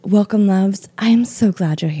Welcome, loves. I am so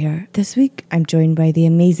glad you're here. This week, I'm joined by the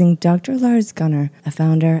amazing Dr. Lars Gunnar, a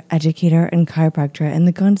founder, educator, and chiropractor in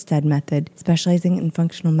the Gunstead method, specializing in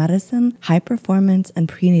functional medicine, high performance, and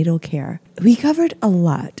prenatal care. We covered a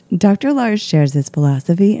lot. Dr. Lars shares his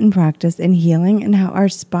philosophy and practice in healing and how our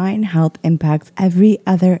spine health impacts every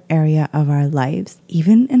other area of our lives,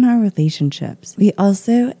 even in our relationships. We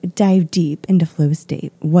also dive deep into flow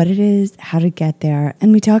state, what it is, how to get there,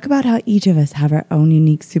 and we talk about how each of us have our own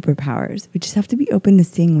unique superpowers. We just have to be open to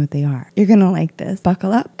seeing what they are. You're gonna like this.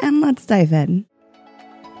 Buckle up and let's dive in.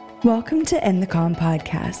 Welcome to In the Calm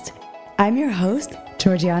podcast. I'm your host,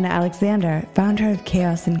 Georgiana Alexander, founder of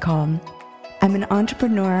Chaos and Calm. I'm an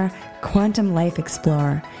entrepreneur, quantum life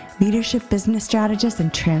explorer, leadership business strategist,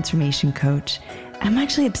 and transformation coach. I'm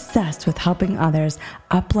actually obsessed with helping others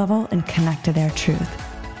up-level and connect to their truth.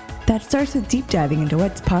 That starts with deep diving into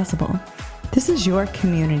what's possible. This is your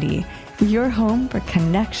community, your home for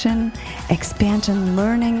connection, expansion,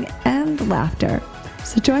 learning, and laughter.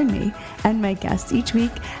 So join me and my guests each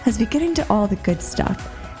week as we get into all the good stuff: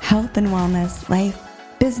 health and wellness, life,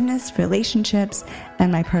 business, relationships,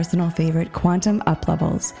 and my personal favorite, quantum up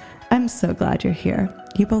levels. I'm so glad you're here.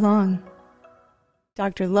 You belong.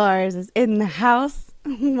 Dr. Lars is in the house.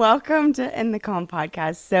 Welcome to In the Calm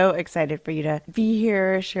podcast. So excited for you to be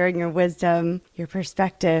here, sharing your wisdom, your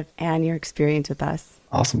perspective, and your experience with us.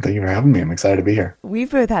 Awesome. Thank you for having me. I'm excited to be here.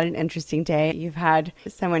 We've both had an interesting day. You've had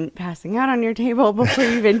someone passing out on your table before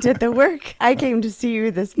you even did the work. I came to see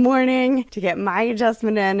you this morning to get my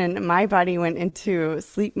adjustment in, and my body went into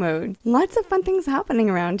sleep mode. Lots of fun things happening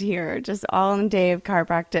around here, just all in a day of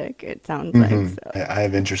chiropractic, it sounds like. So. I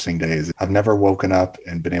have interesting days. I've never woken up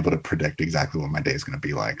and been able to predict exactly what my day is going to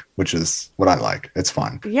be like, which is what I like. It's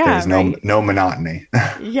fun. Yeah, There's no monotony.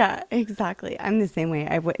 Yeah, exactly. I'm the same way.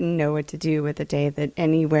 I wouldn't know what to do with a day that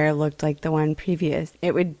anywhere looked like the one previous.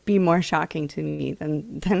 It would be more shocking to me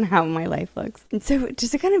than how my life looks. And so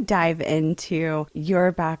just to kind of dive into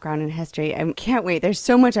your background and history, I can't wait. There's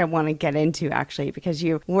so much I want to get into, actually, because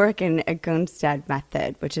you work in a Gunstead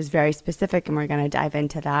method, which is very specific, and we're going to dive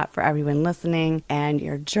into that for everyone listening, and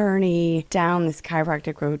your journey down this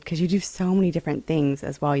chiropractic road, because you do so many different things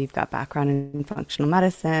as well. You've got background in functional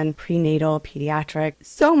medicine, prenatal, pediatric,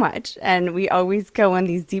 so much. And we always go on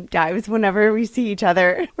these deep dives whenever we see each other.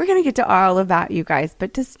 We're going to get to all of that, you guys.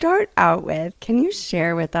 But to start out with, can you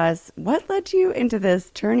share with us what led you into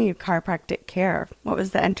this journey of chiropractic care? What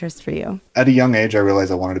was the interest for you? At a young age, I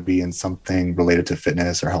realized I wanted to be in something related to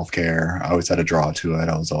fitness or healthcare. I always had a draw to it.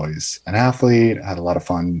 I was always an athlete. I had a lot of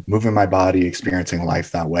fun moving my body, experiencing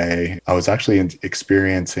life that way. I was actually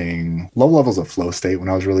experiencing low levels of flow state when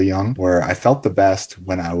I was really young, where I felt the best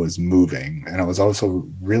when I was moving. And I was also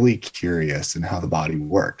really curious in how the body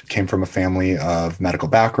worked. Came from a family of medical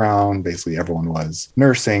background. Basically, everyone was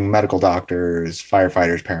nursing, medical doctors,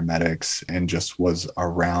 firefighters, paramedics, and just was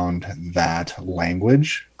around that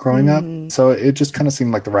language growing up. So it just kind of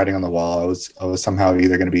seemed like the writing on the wall. I was somehow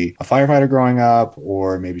either going to be a firefighter growing up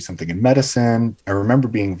or maybe something in medicine. I remember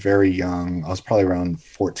being very young. I was probably around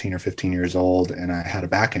 14 or 15 years old, and I had a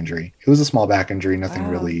back injury. It was a small back injury. Nothing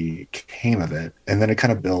really came of it. And then it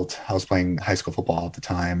kind of built. I was playing high school football at the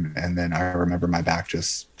time. And then I remember my back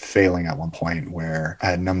just failing at one point, where I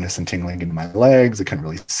had numbness and tingling in my legs. I couldn't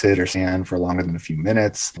really sit or stand for longer than a few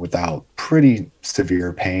minutes without pretty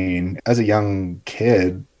severe pain. As a young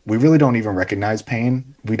kid, we really don't even recognize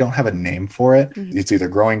pain. We don't have a name for it. It's either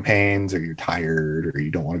growing pains, or you're tired, or you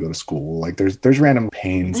don't want to go to school. Like there's random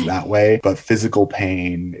pains that way, but physical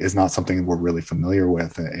pain is not something we're really familiar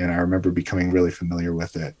with. And I remember becoming really familiar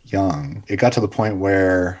with it young. It got to the point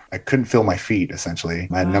where I couldn't feel my feet, essentially.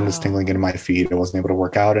 I had numbness tingling in my feet. I wasn't able to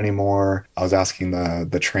work out anymore. I was asking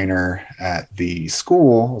the trainer at the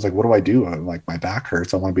school, I was like, what do I do? I'm like, my back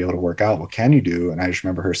hurts. I want to be able to work out. What can you do? And I just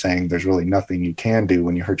remember her saying, there's really nothing you can do.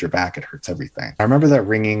 When you hurt your back, it hurts everything. I remember that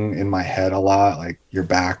ringing in my head a lot, like your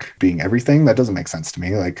back being everything. That doesn't make sense to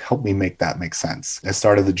me. Like, help me make that make sense. I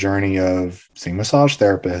started the journey of seeing massage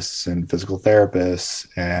therapists and physical therapists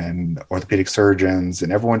and orthopedic surgeons,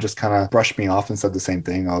 and everyone just kind of brushed me off and said the same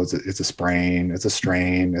thing. Oh, it's a sprain, it's a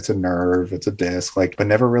strain, it's a nerve, it's a disc, but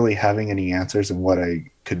never really having any answers in what I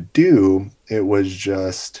could do. It was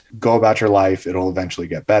just go about your life. It'll eventually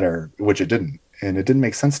get better, which it didn't. And it didn't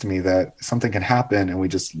make sense to me that something can happen and we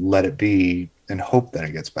just let it be and hope that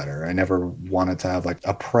it gets better. I never wanted to have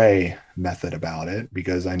a pray method about it,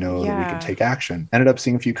 because I know that we can take action. Ended up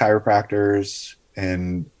seeing a few chiropractors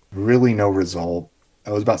and really no result.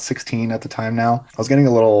 I was about 16 at the time now. I was getting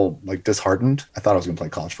a little disheartened. I thought I was going to play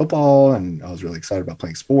college football, and I was really excited about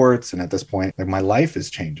playing sports. And at this point, my life is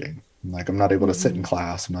changing. Like, I'm not able to sit in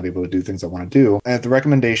class. I'm not able to do things I want to do. And at the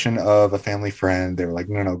recommendation of a family friend, they were like,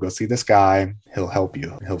 no, go see this guy. He'll help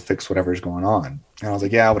you. He'll fix whatever's going on. And I was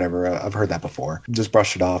like, yeah, whatever. I've heard that before. Just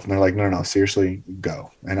brush it off. And they're like, no, seriously,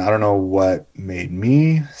 go. And I don't know what made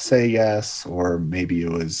me say yes, or maybe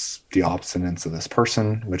it was the obstinance of this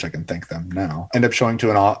person, which I can thank them now. End up showing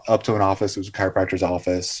up to an office. It was a chiropractor's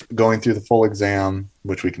office, going through the full exam,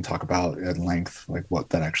 which we can talk about at length, like what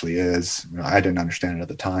that actually is. I didn't understand it at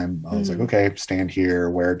the time. I was like, okay, stand here,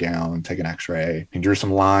 wear a gown, take an x-ray. He drew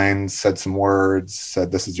some lines, said some words,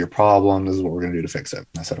 said, this is your problem. This is what we're going to do to fix it.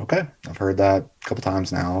 And I said, okay, I've heard that a couple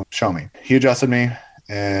times now. Show me. He adjusted me.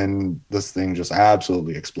 And this thing just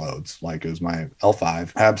absolutely explodes. Like, it was my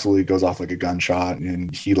L5, absolutely goes off like a gunshot.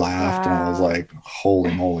 And he laughed. Wow. And I was like,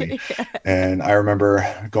 holy moly. Yeah. And I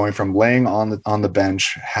remember going from laying on the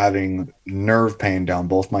bench, having nerve pain down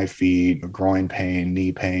both my feet, groin pain,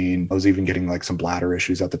 knee pain. I was even getting like some bladder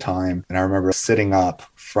issues at the time. And I remember sitting up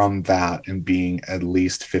from that and being at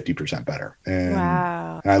least 50% better. And,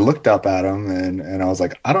 wow. And I looked up at him and I was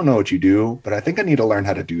like, I don't know what you do, but I think I need to learn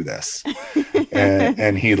how to do this.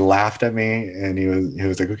 And he laughed at me, and he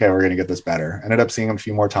was like, okay, we're going to get this better. Ended up seeing him a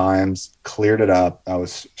few more times, cleared it up. I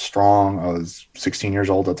was strong. I was 16 years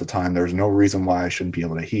old at the time. There's no reason why I shouldn't be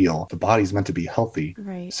able to heal. The body's meant to be healthy.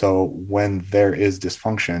 Right. So when there is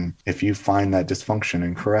dysfunction, if you find that dysfunction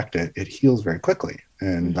and correct it, it heals very quickly.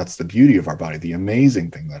 And that's the beauty of our body, the amazing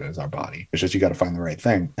thing that is our body. It's just you got to find the right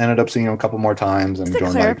thing. Ended up seeing him a couple more times. Just to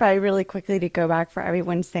clarify really quickly, to go back for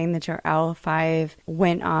everyone saying that your L5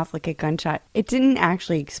 went off like a gunshot. It didn't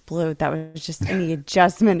actually explode. That was just any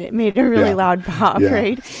adjustment. It made a really loud pop,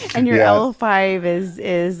 right? And your L5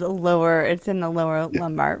 is lower. It's in the lower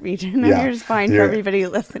lumbar region of your spine for everybody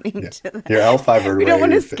listening to that. Your L5 vertebrae. We don't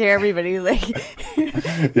want to scare everybody. Like,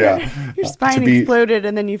 your spine exploded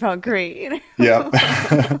and then you felt great. Yeah.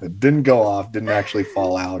 Didn't go off, didn't actually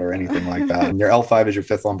fall out or anything like that. And your L5 is your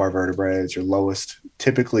fifth lumbar vertebrae. It's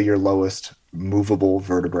typically your lowest movable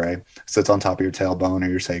vertebrae. Sits on top of your tailbone or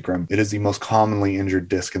your sacrum. It is the most commonly injured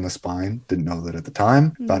disc in the spine. Didn't know that at the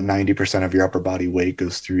time. About 90% of your upper body weight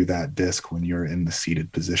goes through that disc when you're in the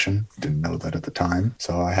seated position. Didn't know that at the time.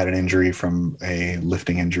 So I had an injury from a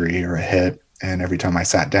lifting injury or a hit. And every time I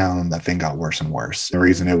sat down, that thing got worse and worse. The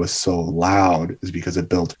reason it was so loud is because it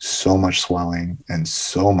built so much swelling and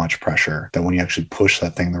so much pressure that when you actually push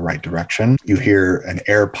that thing the right direction, you hear an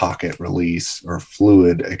air pocket release or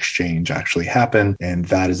fluid exchange actually happen. And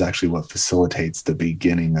that is actually what facilitates the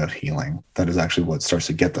beginning of healing. That is actually what starts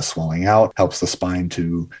to get the swelling out, helps the spine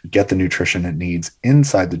to get the nutrition it needs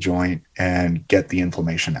inside the joint and get the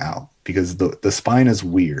inflammation out. Because the spine is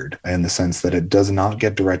weird in the sense that it does not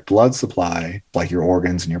get direct blood supply like your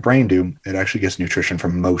organs and your brain do. It actually gets nutrition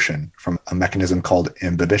from motion, from a mechanism called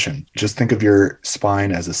imbibition. Just think of your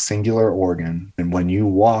spine as a singular organ. And when you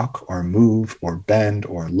walk or move or bend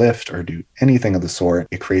or lift or do anything of the sort,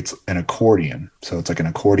 it creates an accordion. So it's like an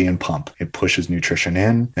accordion pump. It pushes nutrition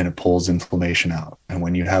in and it pulls inflammation out. And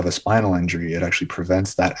when you have a spinal injury, it actually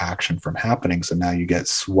prevents that action from happening. So now you get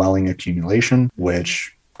swelling accumulation,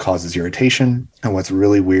 which causes irritation. And what's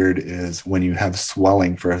really weird is when you have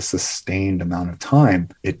swelling for a sustained amount of time,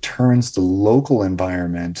 it turns the local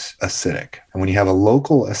environment acidic. And when you have a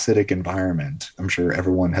local acidic environment, I'm sure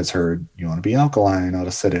everyone has heard you want to be alkaline, not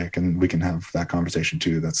acidic, and we can have that conversation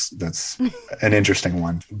too. That's an interesting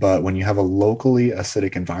one. But when you have a locally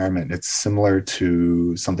acidic environment, it's similar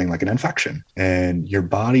to something like an infection, and your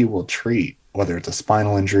body will treat, whether it's a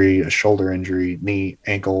spinal injury, a shoulder injury, knee,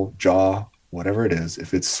 ankle, jaw, whatever it is,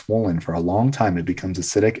 if it's swollen for a long time, it becomes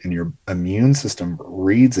acidic and your immune system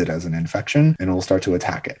reads it as an infection and it will start to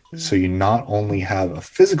attack it. So you not only have a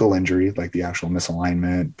physical injury, like the actual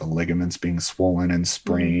misalignment, the ligaments being swollen and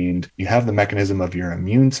sprained, you have the mechanism of your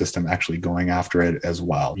immune system actually going after it as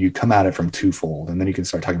well. You come at it from twofold, and then you can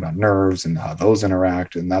start talking about nerves and how those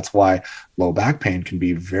interact. And that's why low back pain can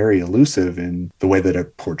be very elusive in the way that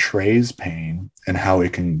it portrays pain and how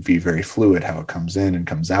it can be very fluid, how it comes in and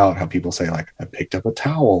comes out, how people say, like, I picked up a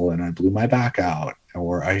towel and I blew my back out,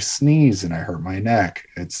 or I sneezed and I hurt my neck.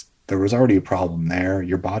 There was already a problem there.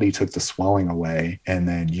 Your body took the swelling away and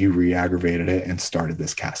then you re-aggravated it and started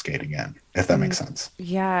this cascade again, if that makes sense.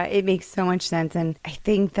 Yeah, it makes so much sense. And I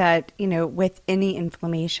think that, with any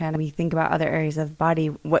inflammation, we think about other areas of the body.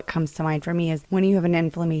 What comes to mind for me is when you have an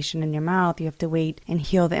inflammation in your mouth, you have to wait and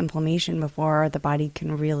heal the inflammation before the body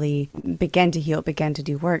can really begin to heal, begin to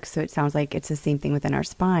do work. So it sounds like it's the same thing within our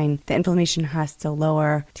spine. The inflammation has to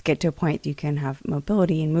lower to get to a point that you can have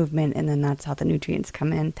mobility and movement. And then that's how the nutrients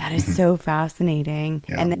come in. That is so fascinating.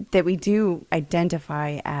 Yeah. And that we do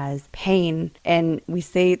identify as pain. And we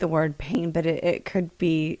say the word pain pain, but it could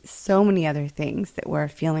be so many other things that we're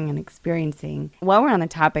feeling and experiencing. While we're on the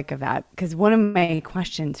topic of that, because one of my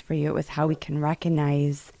questions for you was how we can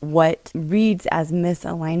recognize what reads as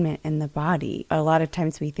misalignment in the body. A lot of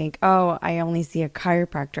times we think, oh, I only see a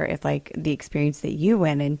chiropractor if, like the experience that you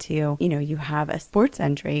went into, you have a sports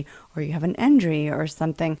injury or you have an injury or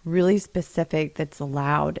something really specific that's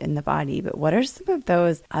allowed in the body. But what are some of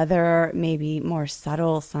those other maybe more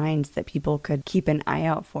subtle signs that people could keep an eye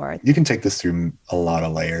out for? You can take this through a lot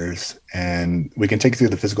of layers, and we can take it through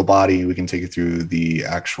the physical body. We can take it through the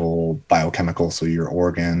actual biochemical, so your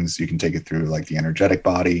organs. You can take it through like the energetic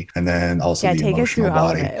body, and then also the emotional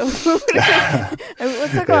body.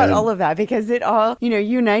 Let's talk about all of that, because it all,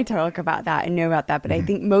 you and I talk about that and know about that. But I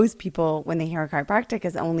think most people, when they hear chiropractic,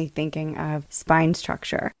 is only thinking of spine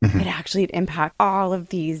structure. It actually impacts all of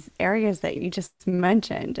these areas that you just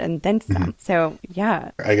mentioned and then some. So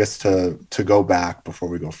yeah. I guess to go back before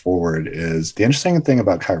we go forward, is the interesting thing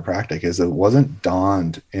about chiropractic is it wasn't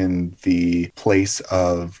dawned in the place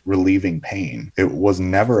of relieving pain. It was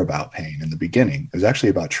never about pain in the beginning. It was actually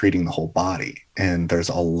about treating the whole body. And there's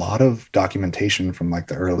a lot of documentation from like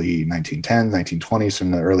the early 1910s, 1920s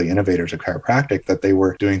from the early innovators of chiropractic that they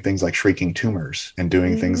were doing things like shrinking tumors and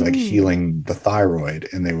doing things like healing the thyroid,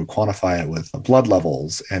 and they would quantify it with blood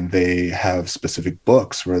levels. And they have specific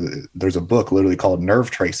books where there's a book literally called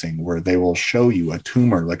Nerve Tracing, where they will show you a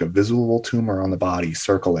tumor, like a visible tumor on the body,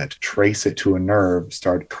 circle it, trace it to a nerve,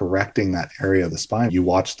 start correcting that area of the spine. You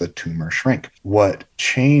watch the tumor shrink. What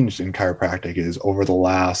changed in chiropractic is over the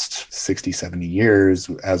last 60, 70 years,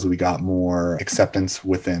 as we got more acceptance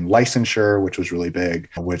within licensure, which was really big,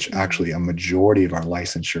 which actually a majority of our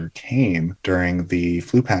licensure came during the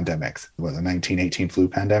flu pandemic, the 1918 flu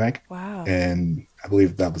pandemic. Wow. And I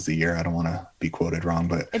believe that was the year. I don't want to be quoted wrong,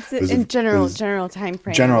 but it's in general time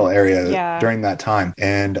frame. General area during that time.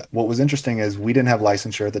 And what was interesting is we didn't have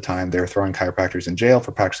licensure at the time. They were throwing chiropractors in jail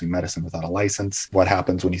for practicing medicine without a license. What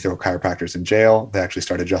happens when you throw chiropractors in jail? They actually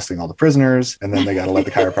start adjusting all the prisoners, and then they got to let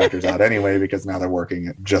the chiropractors out anyway, because now they're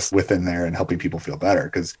working just within there and helping people feel better.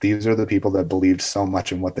 Because these are the people that believed so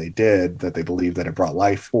much in what they did that they believed that it brought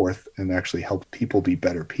life forth and actually helped people be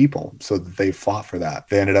better people. So they fought for that.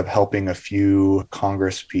 They ended up helping a few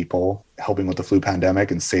Congress people, helping with the flu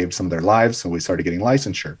pandemic, and saved some of their lives. So we started getting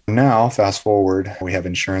licensure. Now, fast forward, we have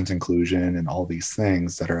insurance inclusion and all these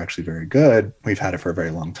things that are actually very good. We've had it for a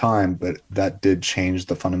very long time, but that did change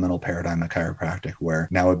the fundamental paradigm of chiropractic, where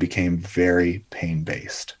now it became very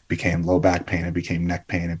pain-based. Became low back pain, it became neck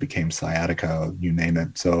pain, it became sciatica, you name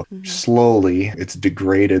it. So slowly it's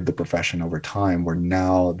degraded the profession over time, where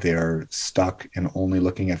now they're stuck in only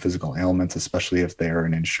looking at physical ailments, especially if they're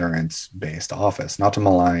an insurance-based office. Not to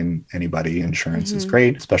malign anybody, insurance is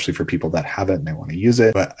great, especially for people that have it and they want to use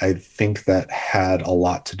it. But I think that had a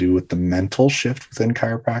lot to do with the mental shift within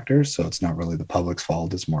chiropractors. So it's not really the public's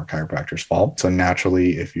fault, it's more chiropractors' fault. So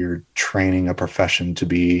naturally, if you're training a profession to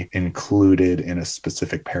be included in a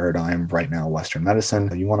specific paradigm right now, Western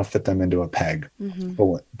medicine, you want to fit them into a peg.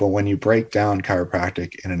 But when you break down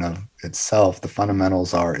chiropractic in and of itself, the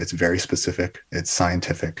fundamentals are, it's very specific, it's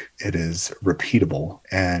scientific, it is repeatable,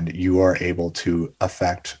 and you are able to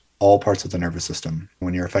affect all parts of the nervous system.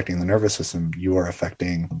 When you're affecting the nervous system, you are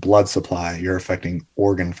affecting blood supply, you're affecting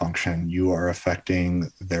organ function, you are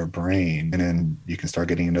affecting their brain. And then you can start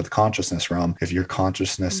getting into the consciousness realm. If your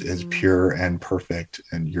consciousness is pure and perfect,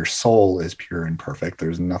 and your soul is pure and perfect,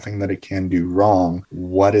 there's nothing that it can do wrong.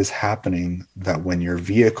 What is happening that when your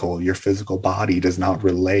vehicle, your physical body, does not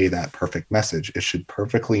relay that perfect message? It should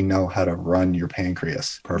perfectly know how to run your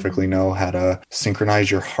pancreas, perfectly know how to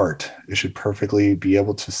synchronize your heart. It should perfectly be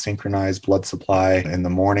able to synchronize blood supply in the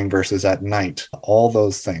morning versus at night. All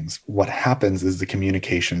those things. What happens is the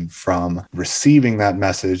communication from receiving that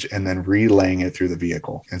message and then relaying it through the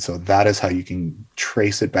vehicle. And so that is how you can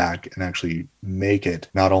trace it back and actually make it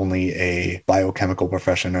not only a biochemical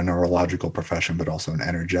profession, a neurological profession, but also an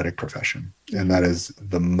energetic profession. And that is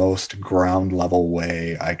the most ground level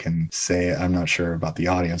way I can say it. I'm not sure about the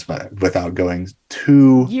audience, but without going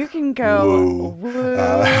too you can go woo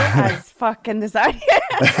as fuck in this audience.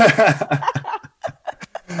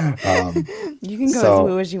 You can go as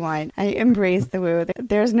woo as you want. I embrace the woo.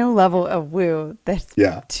 There's no level of woo that's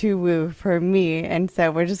too woo for me. And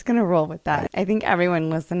so we're just going to roll with that. I think everyone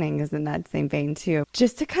listening is in that same vein too.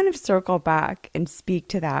 Just to kind of circle back and speak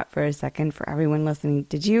to that for a second for everyone listening.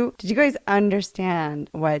 Did you guys understand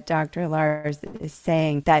what Dr. Lars is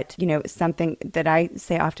saying? That, something that I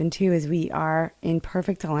say often too is we are in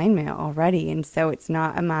perfect alignment already. And so it's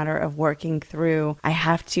not a matter of working through, I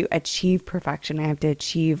have to achieve perfection, I have to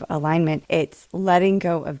achieve alignment. It's letting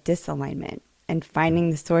go of disalignment. and finding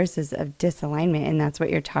the sources of disalignment. And that's what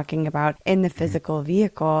you're talking about in the physical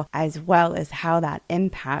vehicle, as well as how that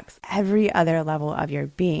impacts every other level of your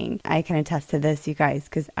being. I can attest to this, you guys,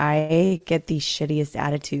 because I get the shittiest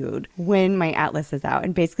attitude when my atlas is out.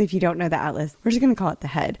 And basically, if you don't know the atlas, we're just going to call it the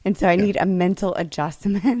head. And so I need a mental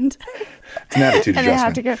adjustment. It's an attitude and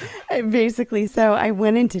adjustment. I have to go, basically. So I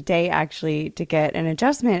went in today actually to get an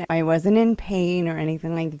adjustment. I wasn't in pain or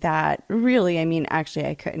anything like that. Really, I mean, actually,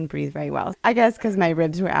 I couldn't breathe very well. I guess because my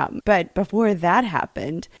ribs were out. But before that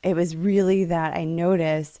happened, it was really that I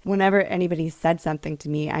noticed whenever anybody said something to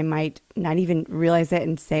me, I might not even realize it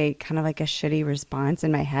and say kind of like a shitty response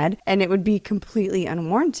in my head. And it would be completely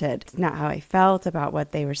unwarranted. It's not how I felt about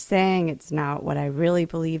what they were saying. It's not what I really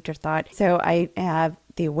believed or thought. So I have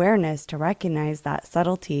the awareness to recognize that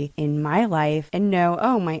subtlety in my life and know,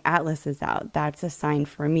 oh, my atlas is out. That's a sign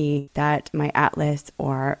for me that my atlas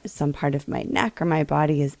or some part of my neck or my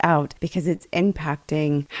body is out, because it's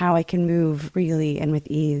impacting how I can move freely and with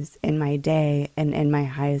ease in my day and in my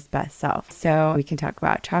highest best self. So we can talk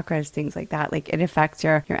about chakras, things like that. Like it affects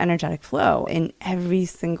your energetic flow in every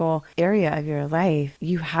single area of your life.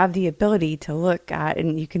 You have the ability to look at,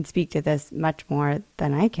 and you can speak to this much more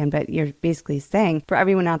than I can, but you're basically saying for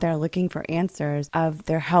everyone out there looking for answers of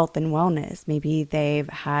their health and wellness. Maybe they've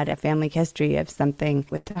had a family history of something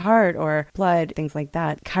with the heart or blood, things like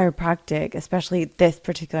that. Chiropractic, especially this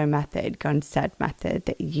particular method, Gunnar method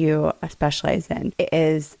that you specialize in, it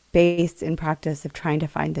is based in practice of trying to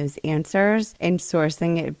find those answers and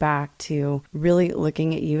sourcing it back to really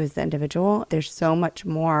looking at you as the individual. There's so much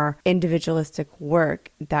more individualistic work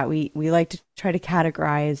that we like to try to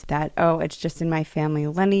categorize that, oh, it's just in my family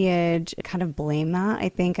lineage, kind of blame that, I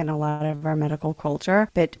think, in a lot of our medical culture.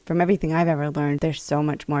 But from everything I've ever learned, there's so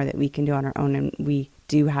much more that we can do on our own, and we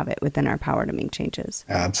do have it within our power to make changes.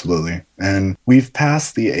 Absolutely. And we've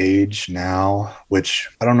passed the age now, which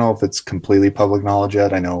I don't know if it's completely public knowledge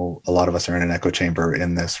yet. I know a lot of us are in an echo chamber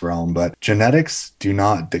in this realm, but genetics do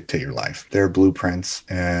not dictate your life. They're blueprints.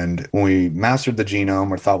 And when we mastered the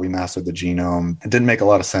genome, or thought we mastered the genome, it didn't make a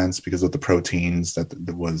lot of sense because of the proteins that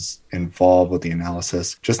was involved with the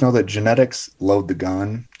analysis. Just know that genetics load the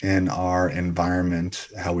gun in our environment,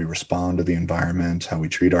 how we respond to the environment, how we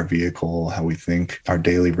treat our vehicle, how we think, our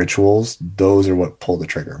daily rituals. Those are what pull the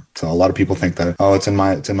trigger. So a lot of people think that, oh, it's in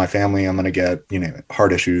my family. I'm going to get,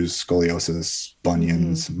 heart issues, scoliosis,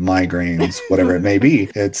 bunions, migraines, whatever it may be.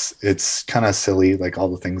 It's kind of silly, like all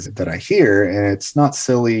the things that I hear. And it's not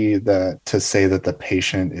silly to say that the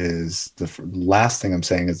patient is the last thing I'm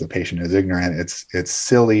saying is the patient is ignorant. It's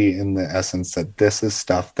silly in the essence that this is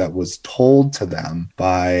stuff that was told to them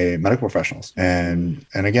by medical professionals. And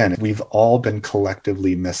again, we've all been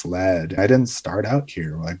collectively misled. I didn't start out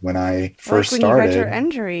here. Like when I first started, when you got your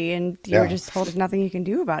injury and you were just told there's nothing you can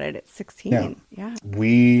do about it at 16. Yeah.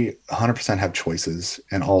 We 100% have choices.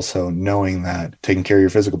 And also knowing that taking care of your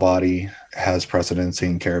physical body has precedence,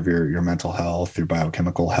 taking care of your mental health, your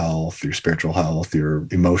biochemical health, your spiritual health, your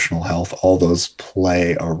emotional health, all those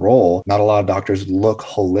play a role. Not a lot of doctors look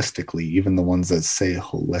holistically, even the ones that say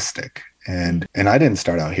holistic. And I didn't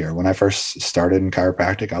start out here. When I first started in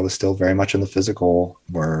chiropractic, I was still very much in the physical,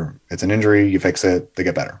 where it's an injury, you fix it, they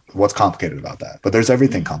get better. What's complicated about that? But there's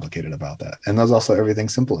everything complicated about that. And there's also everything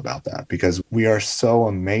simple about that, because we are so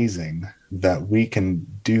amazing that we can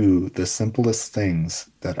do the simplest things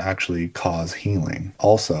that actually cause healing.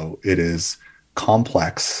 Also, it is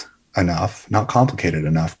complex enough, not complicated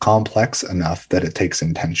enough, complex enough that it takes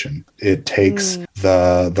intention. It takes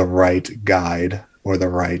the right guide, or the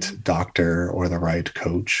right doctor, or the right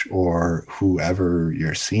coach, or whoever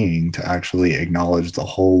you're seeing, to actually acknowledge the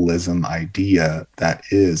holism idea that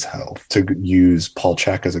is health. To use Paul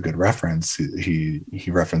Chek as a good reference, he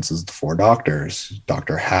references the 4 doctors: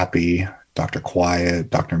 Dr. Happy, Dr.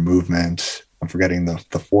 Quiet, Dr. Movement. I'm forgetting the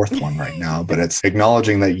 4th one right now, but it's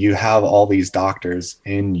acknowledging that you have all these doctors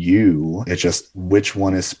in you. It's just which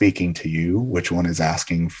one is speaking to you, which one is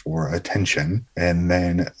asking for attention, and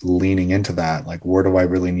then leaning into that, like, where do I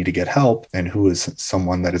really need to get help? And who is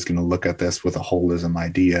someone that is going to look at this with a holism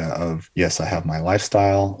idea of, yes, I have my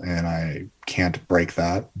lifestyle and I can't break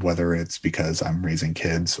that, whether it's because I'm raising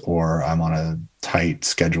kids, or I'm on a tight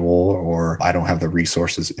schedule, or I don't have the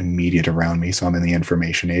resources immediate around me. So I'm in the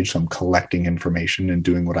information age. So I'm collecting information and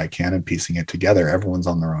doing what I can and piecing it together. Everyone's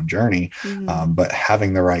on their own journey, but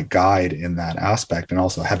having the right guide in that aspect, and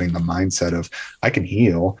also having the mindset of, I can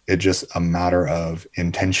heal. It's just a matter of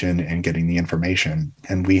intention and getting the information.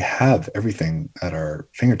 And we have everything at our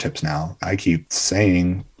fingertips now. I keep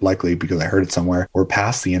saying, likely because I heard it somewhere, we're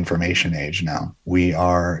past the information age. stage now. We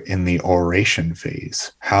are in the oration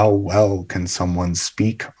phase. How well can someone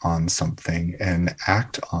speak on something and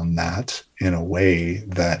act on that in a way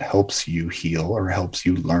that helps you heal or helps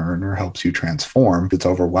you learn or helps you transform? It's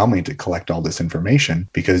overwhelming to collect all this information,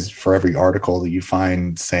 because for every article that you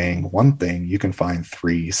find saying one thing, you can find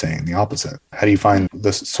 3 saying the opposite. How do you find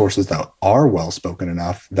the sources that are well spoken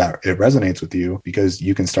enough that it resonates with you? Because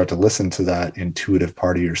you can start to listen to that intuitive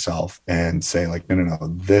part of yourself and say like, no,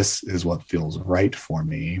 this is what feels right for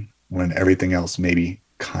me, when everything else maybe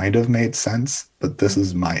kind of made sense, but this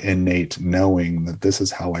is my innate knowing that this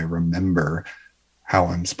is how I remember how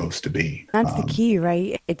I'm supposed to be. That's the key,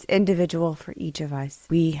 right? It's individual for each of us.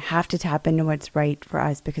 We have to tap into what's right for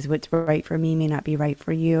us, because what's right for me may not be right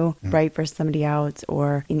for you, right for somebody else,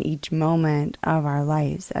 or in each moment of our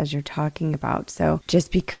lives, as you're talking about. So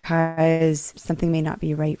just because something may not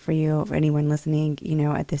be right for you, for anyone listening,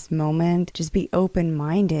 at this moment, just be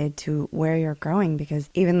open-minded to where you're growing, because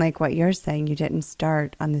even like what you're saying, you didn't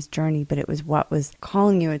start on this journey, but it was what was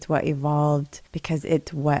calling you. It's what evolved, because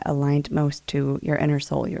it's what aligned most to your inner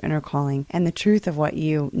soul, your inner calling, and the truth of what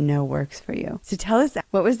you know works for you. So tell us,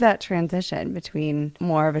 what was that transition between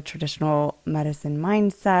more of a traditional medicine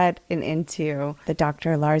mindset and into the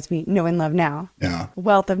Dr. Lars we know and love now? Yeah.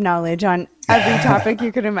 Wealth of knowledge on every topic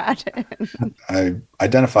you could imagine. I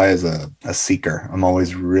identify as a seeker. I'm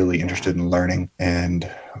always really interested in learning and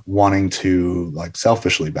wanting to like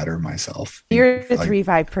selfishly better myself. You're a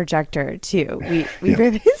 3-5 projector too. We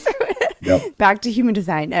really Yep. Back to human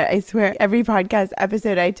design. I swear every podcast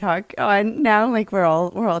episode I talk on now, like we're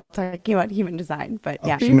all talking about human design, but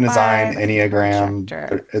yeah. Human design,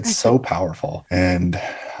 Enneagram, it's so powerful. And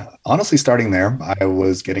honestly, starting there, I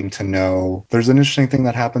was getting to know, there's an interesting thing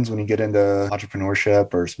that happens when you get into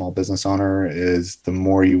entrepreneurship or small business owner, is the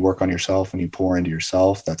more you work on yourself and you pour into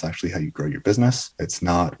yourself, that's actually how you grow your business. It's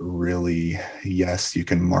not really, yes, you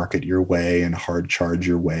can market your way and hard charge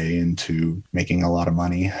your way into making a lot of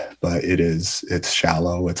money, but it's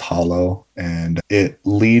shallow, it's hollow, and it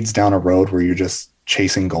leads down a road where you're just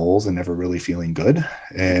chasing goals and never really feeling good.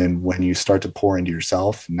 And when you start to pour into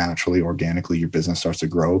yourself, naturally, organically, your business starts to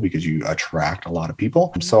grow because you attract a lot of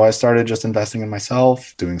people. So I started just investing in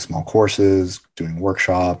myself, doing small courses, doing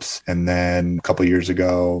workshops. And then a couple of years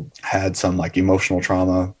ago, had some like emotional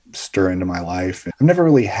trauma stir into my life. I've never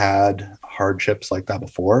really had hardships like that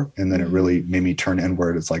before. And then it really made me turn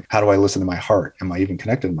inward. It's like, how do I listen to my heart? Am I even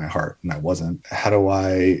connected to my heart? And I wasn't. How do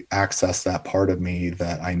I access that part of me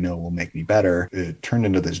that I know will make me better? It turned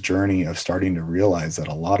into this journey of starting to realize that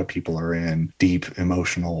a lot of people are in deep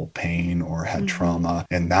emotional pain or had trauma.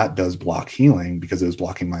 And that does block healing, because it was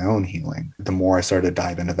blocking my own healing. The more I started to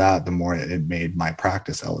dive into that, the more it made my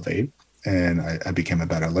practice elevate. And I became a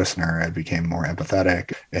better listener. I became more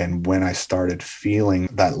empathetic. And when I started feeling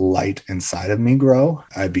that light inside of me grow,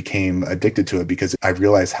 I became addicted to it, because I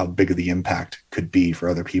realized how big of the impact could be for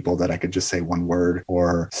other people, that I could just say one word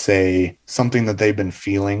or say something that they've been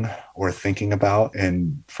feeling or thinking about,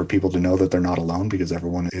 and for people to know that they're not alone, because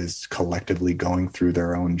everyone is collectively going through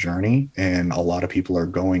their own journey. And a lot of people are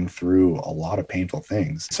going through a lot of painful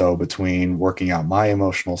things. So between working out my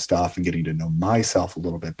emotional stuff and getting to know myself a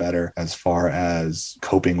little bit better as far as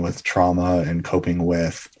coping with trauma and coping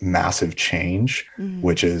with massive change,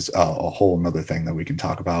 which is a whole nother thing that we can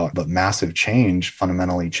talk about. But massive change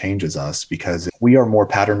fundamentally changes us, because we are more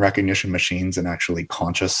pattern recognition machines than actually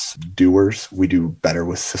conscious doers. We do better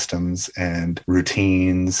with systems and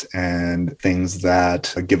routines and things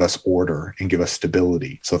that give us order and give us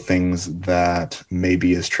stability. So things that may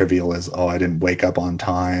be as trivial as, oh, I didn't wake up on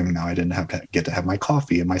time, now I didn't have to get to have my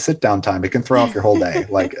coffee and my sit down time, it can throw off your whole day,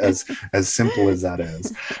 like as simple as that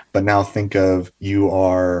is. But now think of, you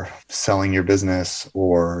are selling your business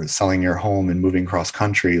or selling your home and moving cross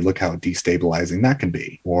country. Look how destabilizing that can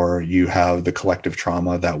be. Or you have the collective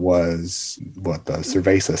trauma that was the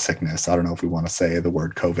cerveza sickness. I don't know if we want to say the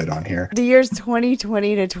word COVID on here. The years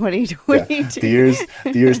 2020 to 2022. Yeah.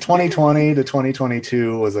 The years 2020 to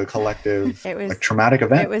 2022 was a collective traumatic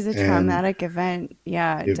event. It was a traumatic event.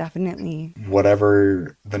 Yeah, definitely.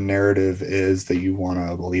 Whatever the narrative is that you want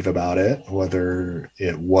to believe about it, whether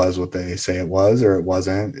it was what they say it was or it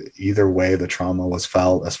wasn't, either way, the trauma was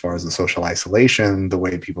felt as far as the social isolation, the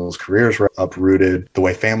way people's careers were uprooted, the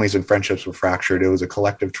way families and friendships were fractured. It was a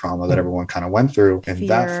collective trauma that everyone kind of went through. And fear,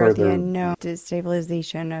 that further, the unknown,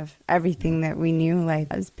 destabilization of everything that we knew life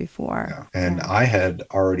was before. Yeah. And I had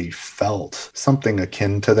already felt something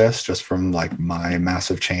akin to this just from like my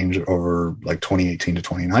massive change over like 2018 to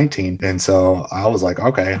 2019. And so I was like,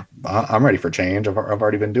 okay, I'm ready for change. I've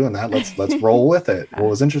already been doing that. Let's roll with it. What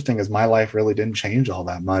was interesting is my life really didn't change all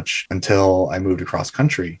that much much until I moved across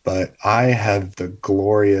country. But I have the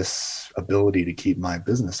glorious ability to keep my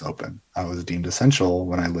business open. I was deemed essential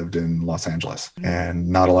when I lived in Los Angeles, and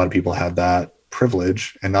not a lot of people had that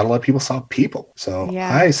privilege, and not a lot of people saw people. So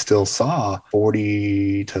I still saw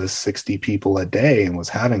 40 to 60 people a day and was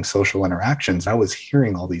having social interactions. I was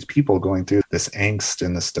hearing all these people going through this angst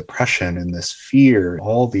and this depression and this fear,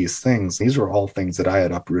 all these things. These were all things that I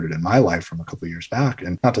had uprooted in my life from a couple of years back.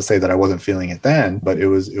 And not to say that I wasn't feeling it then, but it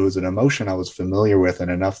was an emotion I was familiar with, and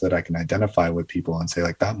enough that I can identify with people and say,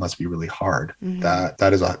 like, that must be really hard.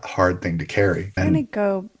 That is a hard thing to carry. I'm going to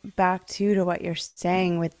go back to what you're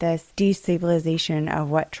saying with this destabilization of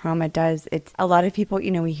what trauma does. It's a lot of people,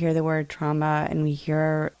 we hear the word trauma and we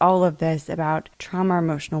hear all of this about trauma,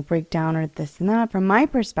 emotional breakdown, or this and that. From my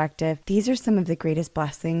perspective, these are some of the greatest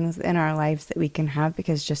blessings in our lives that we can have,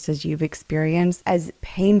 because just as you've experienced, as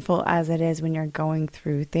painful as it is when you're going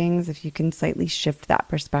through things, if you can slightly shift that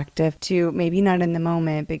perspective to maybe not in the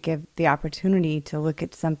moment, but give the opportunity to look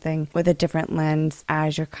at something with a different lens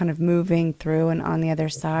as you're kind of moving through, and on the other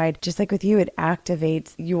side, just like with you, it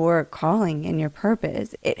activates your calling and your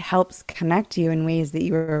purpose. It helps connect you in ways that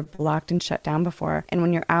you were blocked and shut down before. And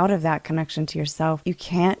when you're out of that connection to yourself, you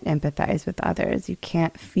can't empathize with others. You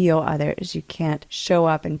can't feel others. You can't show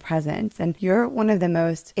up in presence. And you're one of the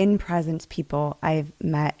most in presence people I've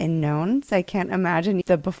met and known. So I can't imagine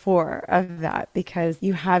the before of that, because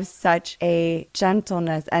you have such a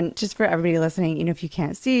gentleness. And just for everybody listening, if you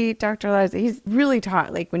can't see Dr. Lars, he's really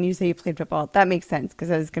taught, like when you say you played football, that makes sense,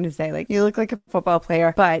 because I was going to say, like, you look like a football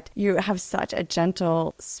player, but you have such a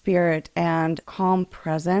gentle spirit and calm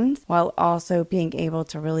presence, while also being able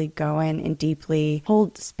to really go in and deeply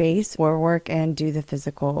hold space for work and do the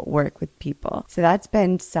physical work with people. So that's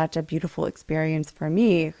been such a beautiful experience for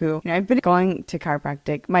me, who, I've been going to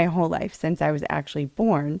chiropractic my whole life since I was actually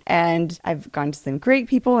born. And I've gone to some great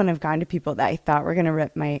people, and I've gone to people that I thought were going to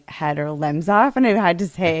rip my head or limbs off. And I've had to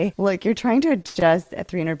say, look, you're trying to adjust a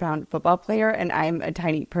 300-pound football player, and I'm a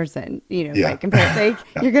tiny person, compared,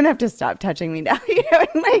 you're going to have to stop touching me now,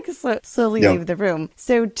 and slowly leave the room.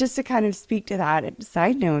 So just to kind of speak to that,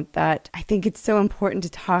 side note, that I think it's so important to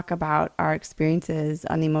talk about our experiences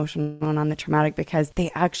on the emotional and on the traumatic, because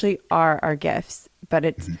they actually are our gifts, but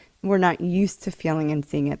it's we're not used to feeling and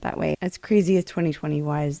seeing it that way. As crazy as 2020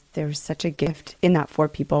 was, there's such a gift in that for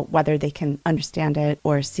people, whether they can understand it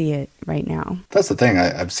or see it right now. That's the thing.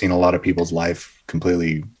 I've seen a lot of people's life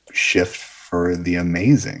completely shift for the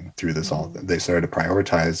amazing through this all. They started to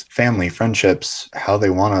prioritize family, friendships, how they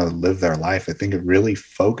want to live their life. I think it really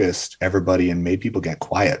focused everybody and made people get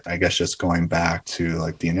quiet. I guess just going back to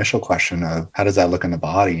like the initial question of how does that look in the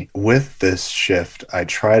body? With this shift, I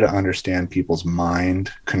try to understand people's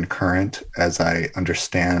mind concurrent as I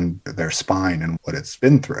understand their spine and what it's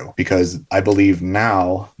been through. Because I believe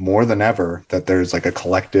now more than ever that there's like a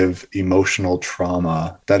collective emotional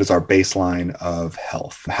trauma that is our baseline of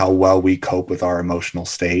health. How well we cope with our emotional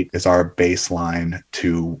state is our baseline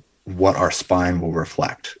to what our spine will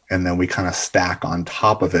reflect. And then we kind of stack on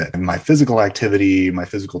top of it. And my physical activity, my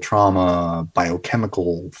physical trauma,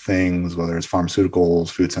 biochemical things, whether it's pharmaceuticals,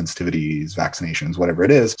 food sensitivities, vaccinations, whatever it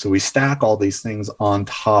is. So we stack all these things on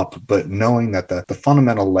top, but knowing that the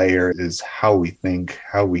fundamental layer is how we think,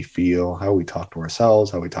 how we feel, how we talk to ourselves,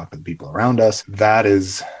 how we talk to the people around us. That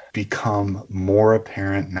is become more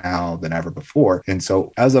apparent now than ever before. And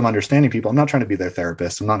so as I'm understanding people, I'm not trying to be their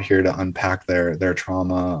therapist. I'm not here to unpack their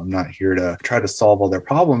trauma. I'm not here to try to solve all their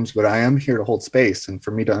problems, but I am here to hold space. And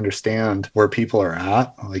for me to understand where people are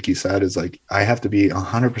at, like you said, is like, I have to be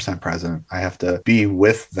 100% present. I have to be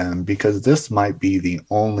with them, because this might be the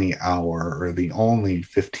only hour or the only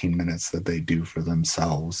 15 minutes that they do for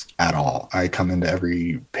themselves at all. I come into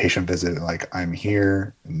every patient visit like, I'm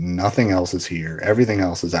here, nothing else is here. Everything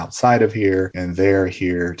else is outside of here, and they're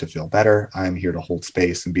here to feel better. I'm here to hold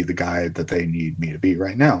space and be the guide that they need me to be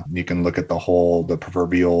right now. You can look at the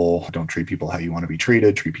proverbial, don't treat people how you want to be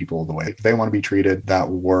treated, treat people the way they want to be treated. That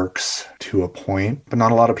works to a point, but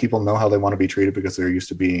not a lot of people know how they want to be treated because they're used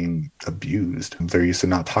to being abused. They're used to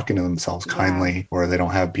not talking to themselves kindly, or they don't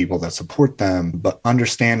have people that support them. But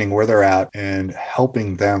understanding where they're at and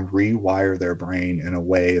helping them rewire their brain in a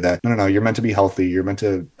way that, no, you're meant to be healthy. You're meant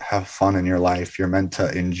to have fun in your life. You're meant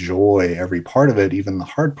to enjoy every part of it, even the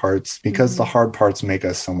hard parts, because the hard parts make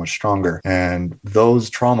us so much stronger. And those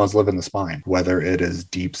traumas live in the spine, whether it is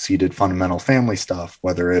deep-seated fundamental family stuff,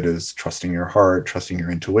 whether it is trusting your heart, trusting your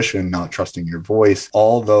intuition, not trusting your voice.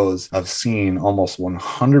 All those I've seen almost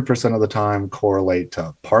 100% of the time correlate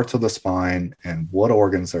to parts of the spine and what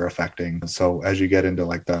organs they're affecting. So as you get into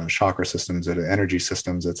like the chakra systems or the energy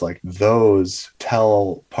systems, it's like those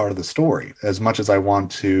tell part of the story. As much as I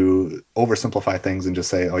want to oversimplify things and just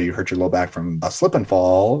say, oh, you hurt your low back from a slip and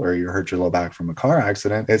fall, or you hurt your low back from a car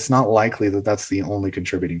accident, it's not likely that that's the only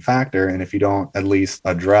contributing factor. And if you don't at least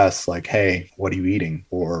address like, hey, what are you eating?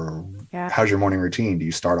 Or how's your morning routine? Do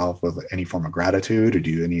you start off with any form of gratitude, or do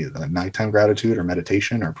you any nighttime gratitude or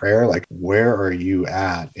meditation or prayer? Like, where are you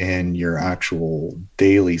at in your actual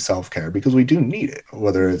daily self-care? Because we do need it,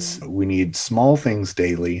 whether it's we need small things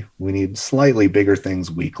daily, we need slightly bigger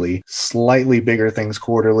things weekly, slightly bigger things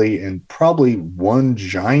quarterly, and probably one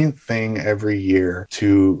giant thing every year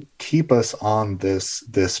to keep us on this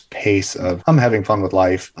pace of I'm having fun with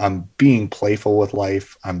life, I'm being playful with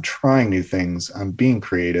life, I'm trying new things, I'm being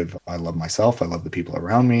creative, I love myself, I love the people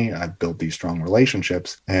around me, I've built these strong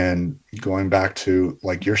relationships. And going back to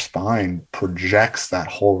like your spine projects that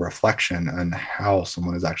whole reflection on how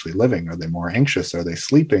someone is actually living. Are they more anxious? Are they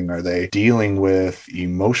sleeping? Are they dealing with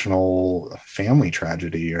emotional family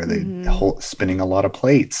tragedy? Are they spinning a lot of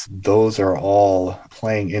plates? Those are all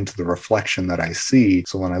playing into the reflection that I see.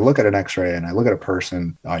 So when I look at an x-ray and I look at a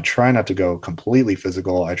person, I try not to go completely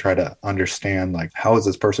physical. I try to understand like, how is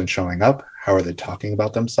this person showing up? How are they talking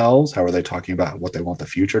about themselves? How are they talking about what they want the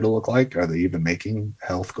future to look like? Are they even making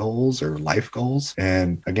health goals or life goals?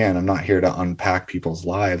 And again, I'm not here to unpack people's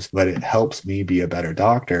lives, but it helps me be a better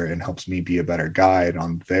doctor and helps me be a better guide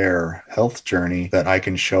on their health journey, that I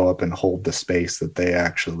can show up and hold the space that they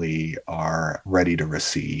actually are ready to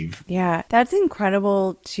receive. Yeah, that's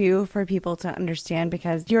incredible too for people to understand,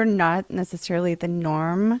 because you're not necessarily the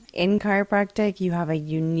norm in chiropractic. You have a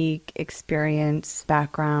unique experience,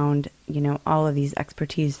 background, all of these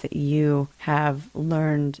expertise that you have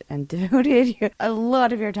learned and devoted a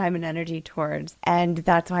lot of your time and energy towards. And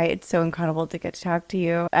that's why it's so incredible to get to talk to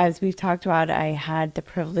you. As we've talked about, I had the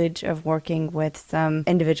privilege of working with some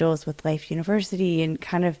individuals with Life University, and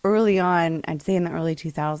kind of early on, I'd say in the early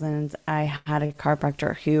 2000s, I had a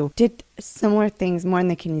chiropractor who did similar things more in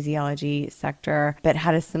the kinesiology sector, but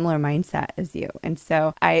had a similar mindset as you. And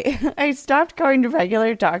so I stopped going to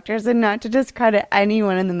regular doctors, and not to discredit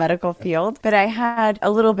anyone in the medical field, but I had a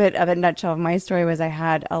little bit of a nutshell of my story was I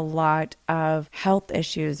had a lot of health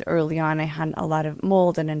issues early on. I had a lot of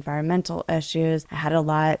mold and environmental issues. I had a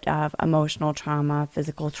lot of emotional trauma,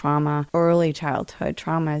 physical trauma, early childhood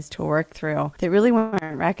traumas to work through that really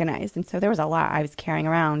weren't recognized. And so there was a lot I was carrying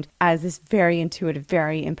around as this very intuitive,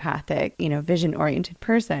 very empathic, vision-oriented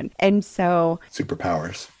person. And so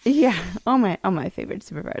superpowers. Yeah, all my favorite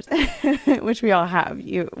superpowers, which we all have.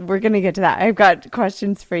 We're going to get to that. I've got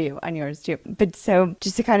questions for you on yours too. But so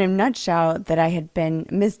just to kind of nutshell that I had been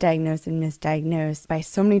misdiagnosed by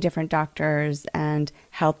so many different doctors and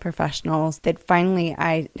health professionals that finally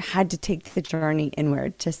I had to take the journey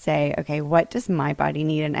inward to say, okay, what does my body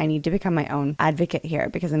need? And I need to become my own advocate here,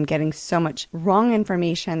 because I'm getting so much wrong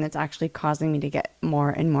information that's actually causing me to get more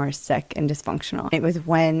and more sick and dysfunctional. It was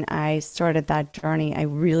when I started that journey, I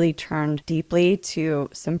really turned deeply to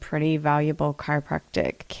some pretty valuable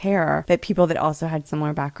chiropractic care, but people that also had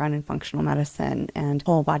similar background in functional medicine and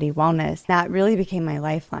whole body wellness. That really became my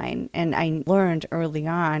lifeline. And I learned early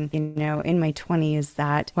on, in my 20s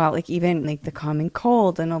that, even the common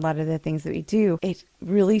cold and a lot of the things that we do, it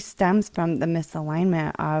really stems from the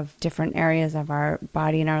misalignment of different areas of our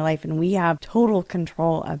body and our life. And we have total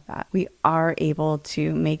control of that. We are able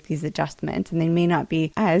to make these adjustments, and they may not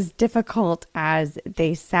be as difficult as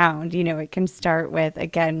they sound. It can start with,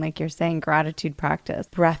 again, like you're saying, gratitude practice,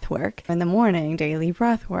 breath work in the morning, daily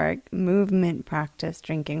breath work, movement practice,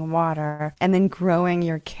 drinking water, and then growing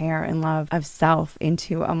your care and love of self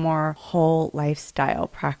into a more whole lifestyle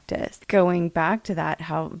practice. Going back to that,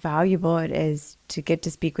 how valuable it is to get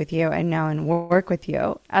to speak with you and now and work with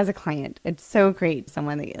you as a client. It's so great,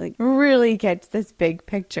 someone that really gets this big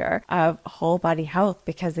picture of whole body health,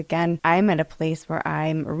 because again, I'm at a place where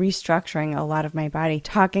I'm restructuring a lot of my body.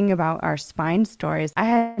 Talking about our spine stories, I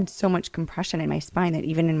had so much compression in my spine that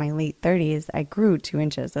even in my late 30s, I grew 2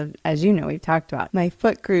 inches. As you know, we've talked about, my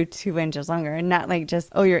foot grew 2 inches longer, and not like just,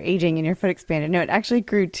 oh, you're aging and your foot expanded. No, it actually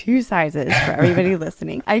grew 2 sizes for everybody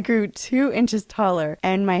listening. I grew 2 inches taller,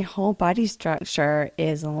 and my whole body structure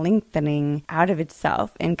is lengthening out of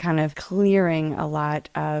itself and kind of clearing a lot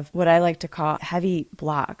of what I like to call heavy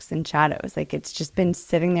blocks and shadows. It's just been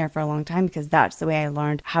sitting there there for a long time because that's the way I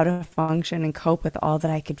learned how to function and cope with all that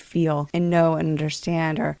I could feel and know and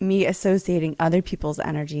understand, or me associating other people's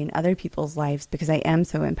energy and other people's lives because I am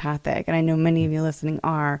so empathic. And I know many of you listening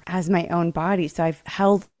are, as my own body. So I've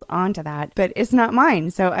held on to that, but it's not mine.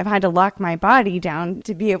 So I've had to lock my body down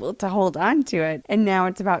to be able to hold on to it. And now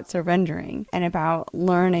it's about surrendering and about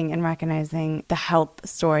learning and recognizing the health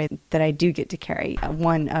story that I do get to carry,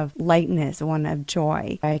 one of lightness, one of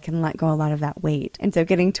joy. I can let go a lot of that weight. And so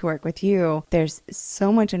getting to work with you, there's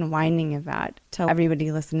so much unwinding of that. Tell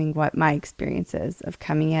everybody listening what my experience is of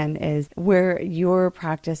coming in is where your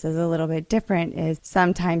practice is a little bit different is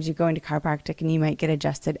sometimes you go into chiropractic and you might get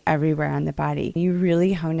adjusted everywhere on the body. You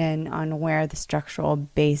really hone in on where the structural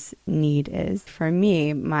base need is. For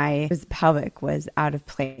me, my pelvic was out of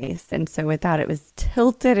place. And so with that, it was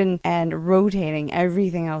tilted and rotating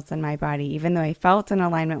everything else in my body. Even though I felt in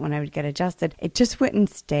alignment when I would get adjusted, it just wouldn't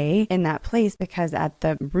stay in that place because at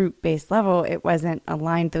the root base level, it wasn't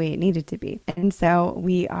aligned the way it needed to be. And so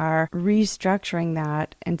we are restructuring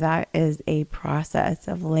that. And that is a process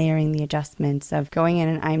of layering the adjustments, of going in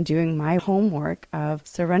and I'm doing my homework of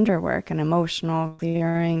surrender work and emotional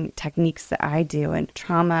clearing techniques that I do and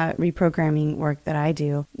trauma reprogramming work that I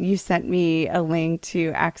do. You sent me a link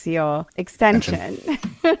to axial extension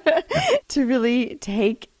to really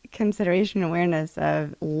take consideration awareness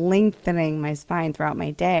of lengthening my spine throughout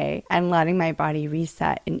my day and letting my body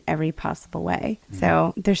reset in every possible way.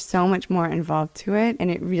 So there's so much more involved to it.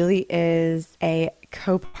 And it really is a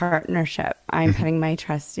co-partnership. I'm putting my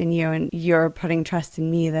trust in you and you're putting trust in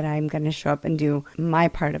me that I'm going to show up and do my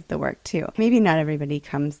part of the work too. Maybe not everybody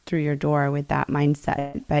comes through your door with that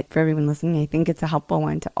mindset, but for everyone listening, I think it's a helpful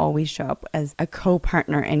one to always show up as a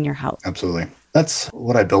co-partner in your health. Absolutely. That's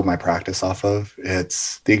what I build my practice off of.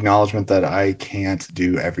 It's the acknowledgement that I can't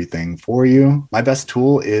do everything for you. My best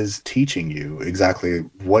tool is teaching you exactly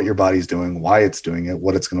what your body's doing, why it's doing it,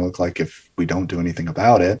 what it's going to look like if we don't do anything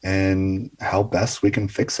about it, and how best we can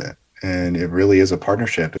fix it. And it really is a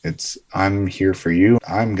partnership. It's, I'm here for you.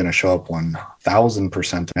 I'm going to show up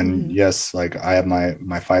 1000%. And yes, like I have my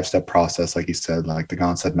 5-step process, like you said, like the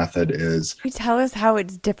Gonstead method is. Can you tell us how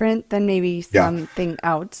it's different than maybe something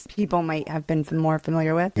else people might have been more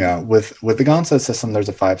familiar with? Yeah. With the Gonstead system, there's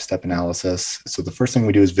a 5-step analysis. So the first thing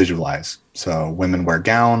we do is visualize. So women wear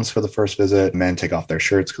gowns for the first visit. Men take off their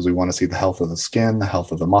shirts because we want to see the health of the skin, the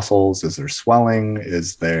health of the muscles. Is there swelling?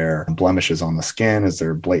 Is there blemishes on the skin? Is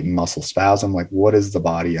there blatant muscle spasm? Like, what is the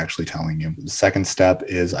body actually telling you? The second step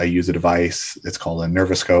is I use a device. It's called a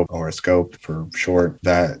nervoscope, or a scope for short,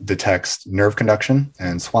 that detects nerve conduction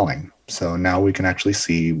and swelling. So now we can actually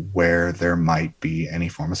see where there might be any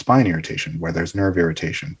form of spine irritation, where there's nerve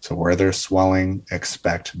irritation. So where there's swelling,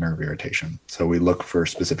 expect nerve irritation. So we look for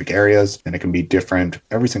specific areas, and it can be different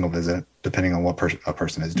every single visit, depending on what a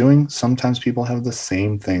person is doing. Sometimes people have the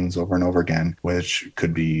same things over and over again, which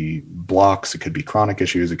could be blocks, it could be chronic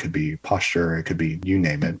issues, it could be posture, it could be, you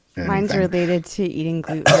name it. Anything. Mine's related to eating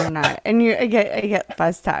gluten or not. And I get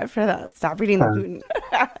fussed at for that. Stop eating the gluten.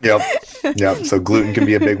 Yep. So gluten can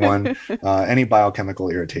be a big one. Any biochemical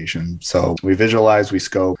irritation. So we visualize, we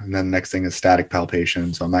scope, and then the next thing is static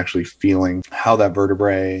palpation. So I'm actually feeling how that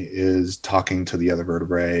vertebrae is talking to the other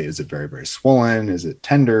vertebrae. Is it very, very swollen? Is it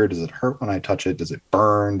tender? Does it hurt when I touch it? Does it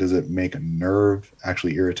burn? Does it make a nerve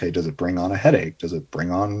actually irritate? Does it bring on a headache? Does it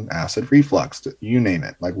bring on acid reflux? You name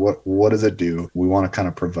it. Like what does it do? We want to kind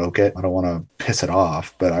of provoke it. I don't want to piss it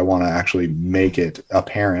off, but I want to actually make it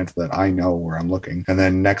apparent that I know where I'm looking. And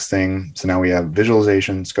then next thing, so now we have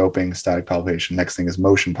visualization, scoping, static palpation. Next thing is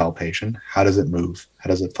motion palpation. How does it move? How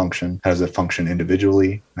does it function? How does it function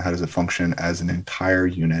individually? And how does it function as an entire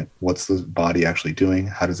unit? What's the body actually doing?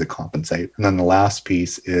 How does it compensate? And then the last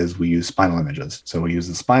piece is we use spinal images. So we use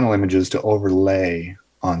the spinal images to overlay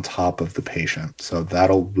on top of the patient. So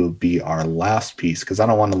will be our last piece, because I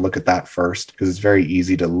don't want to look at that first, because it's very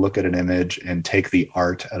easy to look at an image and take the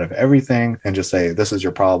art out of everything and just say, this is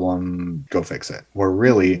your problem, go fix it. Where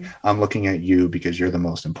really, I'm looking at you because you're the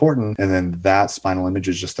most important. And then that spinal image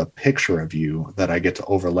is just a picture of you that I get to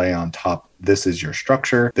overlay on top. This is your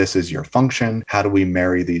structure. This is your function. How do we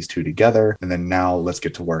marry these two together? And then now let's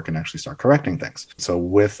get to work and actually start correcting things. So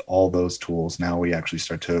with all those tools, now we actually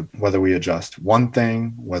start to, whether we adjust one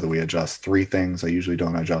thing, whether we adjust 3 things, I usually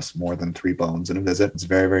don't adjust more than 3 bones in a visit. It's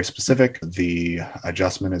very, very specific. The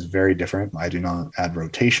adjustment is very different. I do not add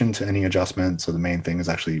rotation to any adjustment. So the main thing is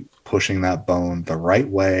actually pushing that bone the right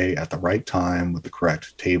way at the right time with the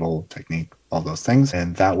correct table technique, all those things.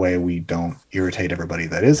 And that way we don't irritate everybody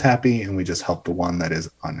that is happy, and we just help the one that is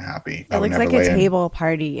unhappy. It looks like a table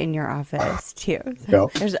party in your office too. So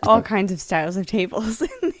there's all kinds of styles of tables.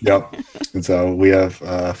 Yep. And so we have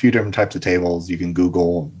a few different types of tables. You can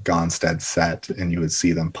Google Gonstead set and you would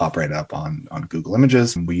see them pop right up on Google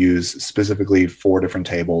Images. We use specifically 4 different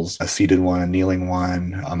tables: a seated one, a kneeling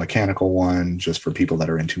one, a mechanical one, just for people that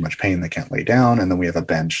are in too much pain, they can't lay down. And then we have a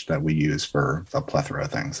bench that we use for a plethora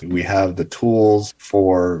of things. We have the tools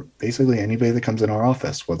for basically anybody that comes in our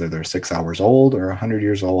office, whether they're 6 hours old or 100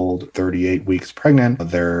 years old, 38 weeks pregnant,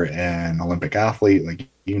 they're an Olympic athlete, like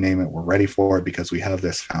you name it, we're ready for it, because we have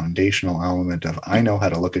this foundational element of, I know how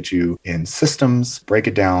to look at you in systems, break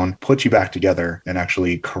it down, put you back together, and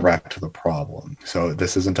actually correct the problem. So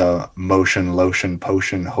this isn't a motion, lotion,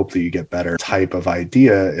 potion, hope that you get better type of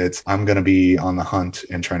idea. It's, I'm going to be on the hunt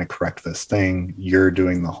and trying to correct this thing. You're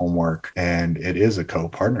doing the homework, and it is a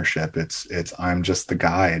co-partnership. It's I'm just the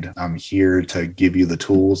guide. I'm here to give you the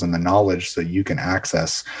tools and the knowledge so you can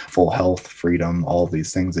access full health, freedom, all of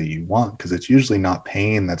these things that you want, because it's usually not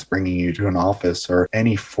pain that's bringing you to an office or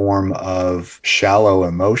any form of shallow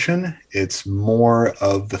emotion. It's more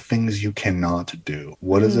of the things you cannot do.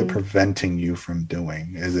 What is it preventing you from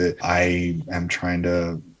doing? Is it, I am trying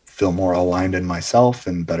to feel more aligned in myself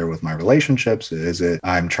and better with my relationships? Is it,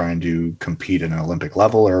 I'm trying to compete at an Olympic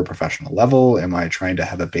level or a professional level? Am I trying to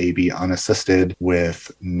have a baby unassisted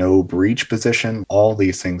with no breech position? All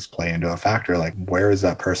these things play into a factor. Like, where is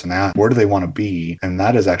that person at? Where do they want to be? And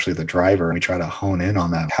that is actually the driver. And we try to hone in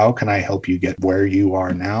on that. How can I help you get where you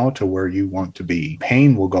are now to where you want to be?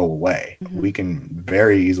 Pain will go away. We can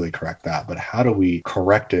very easily correct that. But how do we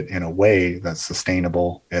correct it in a way that's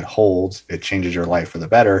sustainable? It holds, it changes your life for the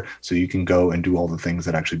better, so you can go and do all the things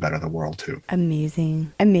that actually better the world too.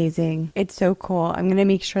 Amazing. Amazing. It's so cool. I'm going to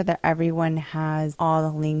make sure that everyone has all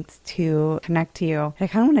the links to connect to you. I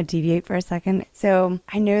kind of want to deviate for a second. So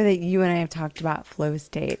I know that you and I have talked about flow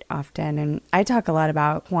state often, and I talk a lot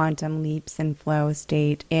about quantum leaps and flow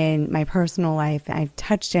state in my personal life. I've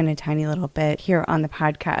touched in a tiny little bit here on the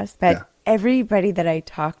podcast, but everybody that I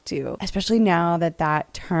talk to, especially now that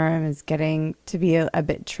that term is getting to be a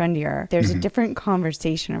bit trendier, there's a different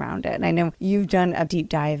conversation around it. And I know you've done a deep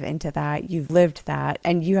dive into that. You've lived that,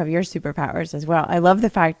 and you have your superpowers as well. I love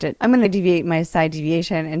the fact that I'm going to deviate my side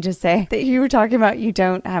deviation and just say that you were talking about you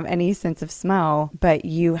don't have any sense of smell, but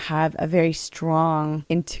you have a very strong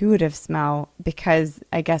intuitive smell, because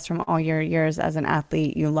I guess from all your years as an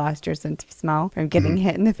athlete, you lost your sense of smell from getting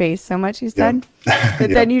hit in the face so much, you said.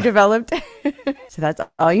 But then you developed. So that's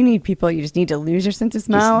all you need, people. You just need to lose your sense of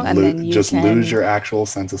smell, and then you just lose your actual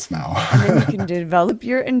sense of smell. And then you can develop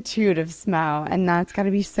your intuitive smell. And that's got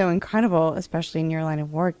to be so incredible, especially in your line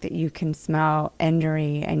of work, that you can smell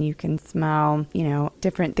injury and you can smell, you know,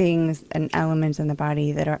 different things and elements in the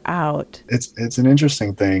body that are out. It's an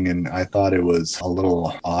interesting thing. And I thought it was a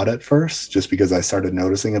little odd at first, just because I started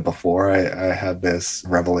noticing it before I had this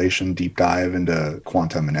revelation deep dive into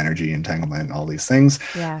quantum and energy entanglement and all these things.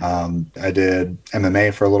 I did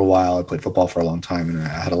MMA for a little while. I played football for a long time, and I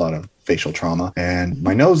had a lot of facial trauma, and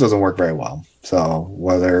my nose doesn't work very well. So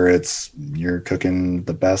whether it's you're cooking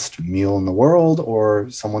the best meal in the world or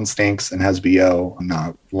someone stinks and has BO, I'm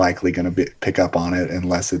not likely going to pick up on it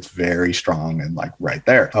unless it's very strong and like right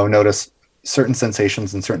there. I would notice certain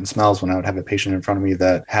sensations and certain smells when I would have a patient in front of me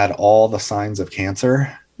that had all the signs of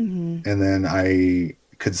cancer. And then I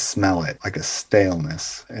could smell it, like a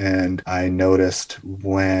staleness. And I noticed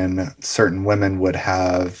when certain women would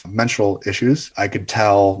have menstrual issues, I could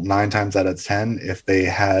tell 9 times out of 10 if they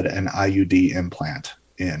had an IUD implant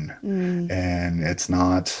in. And it's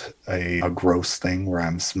not a gross thing where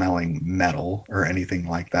I'm smelling metal or anything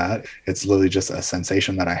like that. It's literally just a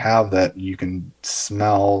sensation that I have that you can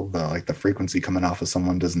smell the frequency coming off of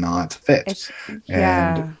someone does not fit.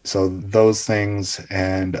 And so those things,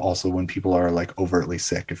 and also when people are like overtly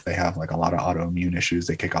sick, if they have like a lot of autoimmune issues,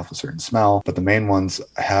 they kick off a certain smell. But the main ones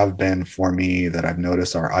have been for me that I've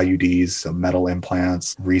noticed are IUDs, so metal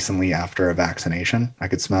implants. Recently after a vaccination, I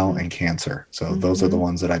could smell, and cancer. So those are the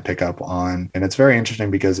ones that I pick up on. And it's very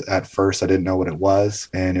interesting because at first I didn't know what it was,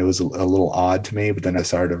 and it was a little odd to me, but then I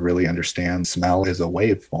started to really understand smell is a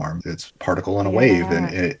waveform. It's particle in a wave,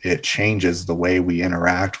 and it changes the way we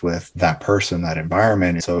interact with that person, that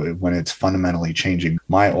environment. So when it's fundamentally changing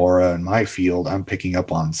my aura and my field, I'm picking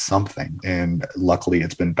up on something. And luckily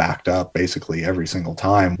it's been backed up basically every single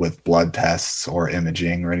time with blood tests or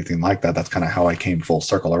imaging or anything like that. That's kind of how I came full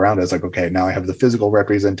circle around it. It's like, okay, now I have the physical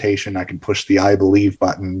representation. I can push the I believe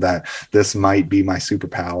button that this might be my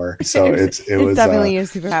superpower. superpower. So it was definitely a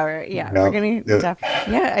superpower. Yeah. No, We're going to,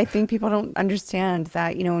 I think people don't understand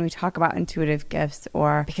that, when we talk about intuitive gifts,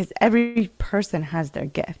 or because every person has their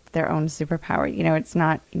gift, their own superpower, it's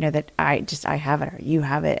not, that I have it or you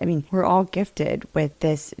have it. I mean, we're all gifted with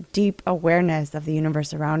this deep awareness of the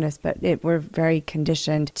universe around us, but we're very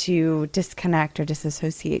conditioned to disconnect or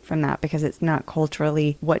disassociate from that because it's not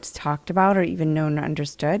culturally what's talked about or even known or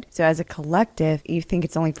understood. So as a collective, you think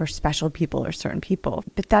it's only for special people or certain people,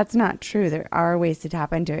 but that's not true. There are ways to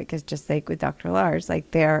tap into it, because just like with Dr. Lars,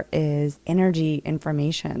 like there is energy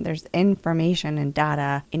information. There's information and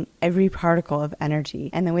data in every particle of energy.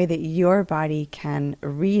 And the way that your body can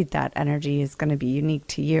read that energy is going to be unique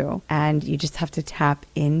to you. And you just have to tap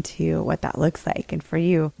into what that looks like. And for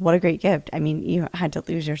you, what a great gift. I mean, you had to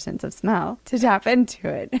lose your sense of smell to tap into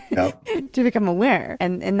it, to become aware.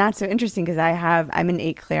 And that's so interesting, because I'm an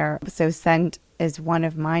 8 clair, so scent is one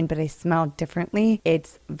of mine, but I smell differently.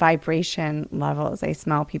 It's vibration levels. I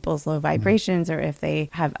smell people's low vibrations, or if they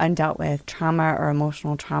have undealt with trauma or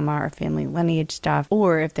emotional trauma or family lineage stuff,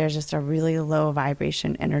 or if there's just a really low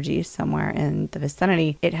vibration energy somewhere in the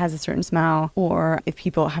vicinity, it has a certain smell. Or if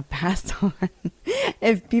people have passed on,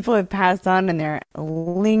 and they're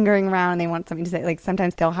lingering around and they want something to say, like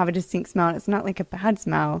sometimes they'll have a distinct smell and it's not like a bad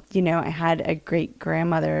smell. I had a great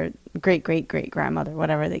grandmother,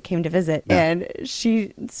 whatever, that came to visit, and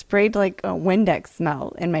she sprayed like a Windex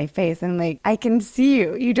smell in my face, and like, I can see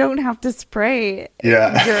you. You don't have to spray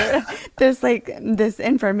this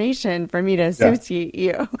information for me to associate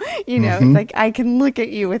you. It's like, I can look at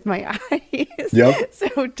you with my eyes.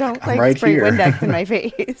 So don't spray Windex in my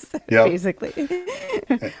face, basically,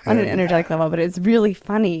 on an energetic level. But it's really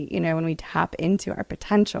funny, when we tap into our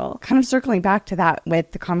potential. Kind of circling back to that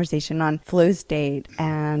with the conversation on flow state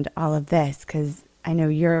and all of this, because I know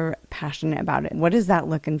you're passionate about it. What does that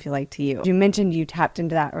look and feel like to you? You mentioned you tapped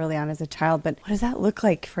into that early on as a child, but what does that look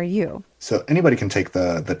like for you? So anybody can take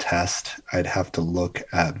the test. I'd have to look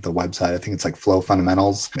at the website. I think it's like Flow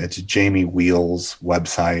Fundamentals. It's Jamie Wheel's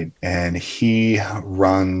website, and he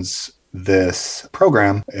runs this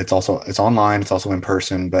program. It's online, it's also in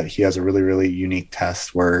person, but he has a really, really unique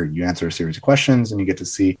test where you answer a series of questions and you get to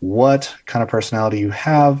see what kind of personality you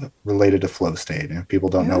have related to flow state. And if people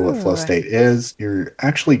don't know what flow state is, you're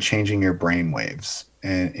actually changing your brain waves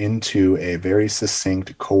and into a very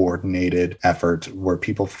succinct, coordinated effort where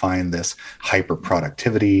people find this hyper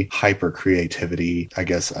productivity, hyper creativity. I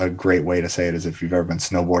guess a great way to say it is if you've ever been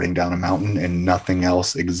snowboarding down a mountain and nothing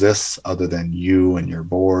else exists other than you and your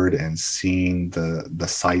board and seeing the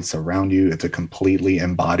sights around you. It's a completely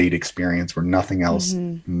embodied experience where nothing else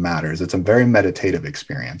matters. It's a very meditative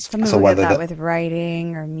experience. So whether that with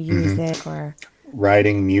writing or music or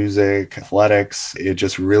writing, music, athletics, it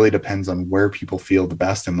just really depends on where people feel the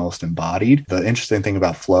best and most embodied. The interesting thing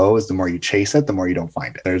about flow is the more you chase it, the more you don't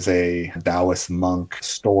find it. There's a Taoist monk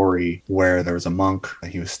story where there was a monk,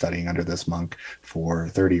 he was studying under this monk for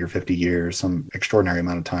 30 or 50 years, some extraordinary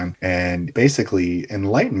amount of time. And basically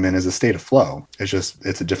enlightenment is a state of flow.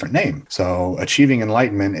 It's a different name. So achieving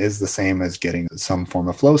enlightenment is the same as getting some form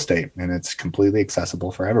of flow state. And it's completely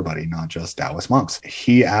accessible for everybody, not just Taoist monks.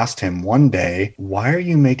 He asked him one day, why are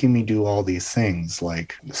you making me do all these things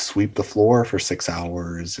like sweep the floor for 6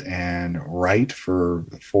 hours and write for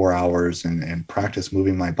 4 hours and practice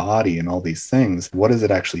moving my body and all these things? What is it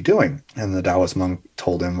actually doing? And the Taoist monk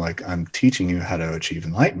told him, like, I'm teaching you how to achieve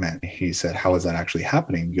enlightenment. He said, how is that actually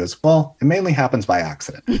happening? He goes, well, it mainly happens by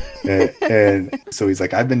accident. and so he's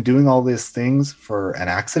like, I've been doing all these things for an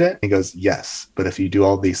accident. He goes, yes, but if you do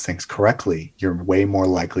all these things correctly, you're way more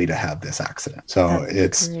likely to have this accident. So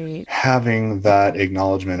it's great. Having that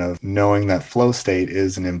acknowledgement of knowing that flow state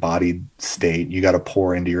is an embodied state. You got to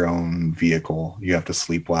pour into your own vehicle. You have to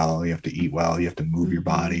sleep well. You have to eat well. You have to move your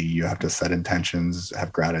body. You have to set intentions,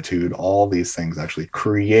 have gratitude. All these things actually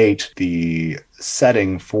create the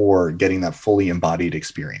setting for getting that fully embodied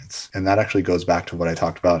experience. And that actually goes back to what I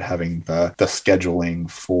talked about, having the scheduling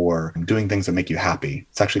for doing things that make you happy.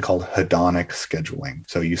 It's actually called hedonic scheduling.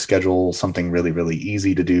 So you schedule something really, really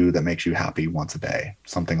easy to do that makes you happy once a day,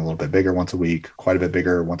 something a little bit bigger once a week, quite a bit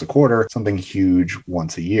bigger once a quarter, something huge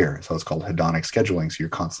once a year. So it's called hedonic scheduling. So you're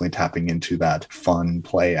constantly tapping into that fun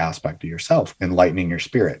play aspect of yourself, enlightening your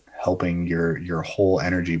spirit. helping your whole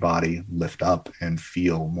energy body lift up and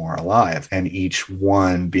feel more alive. And each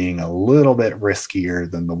one being a little bit riskier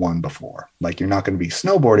than the one before. Like, you're not going to be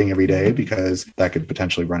snowboarding every day because that could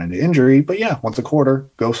potentially run into injury. But yeah, once a quarter,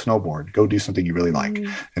 go snowboard, go do something you really like.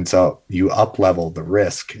 And so you up level the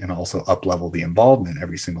risk and also up level the involvement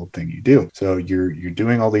every single thing you do. So you're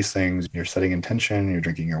doing all these things, you're setting intention, you're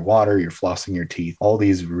drinking your water, you're flossing your teeth, all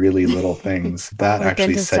these really little things that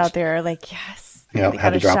actually dentists out there are like, yes. Yeah,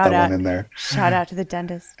 had to drop that one in there. Shout out to the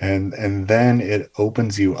dentist. And then it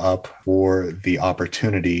opens you up for the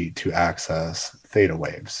opportunity to access theta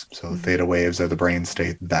waves. So theta waves are the brain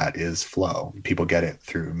state that is flow. People get it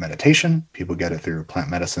through meditation. People get it through plant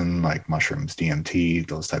medicine like mushrooms, DMT,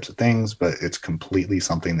 those types of things, but it's completely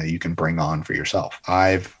something that you can bring on for yourself.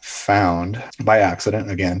 I've found by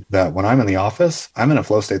accident, again, that when I'm in the office, I'm in a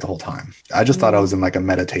flow state the whole time. I just thought I was in like a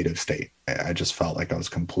meditative state. I just felt like I was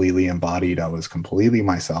completely embodied. I was completely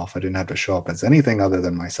myself. I didn't have to show up as anything other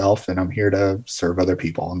than myself. And I'm here to serve other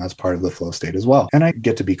people. And that's part of the flow state as well. And I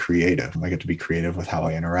get to be creative. I get to be creative with how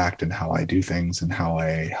I interact and how I do things and how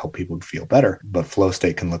I help people feel better. But flow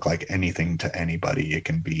state can look like anything to anybody. It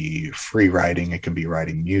can be free writing. It can be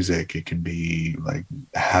writing music. It can be like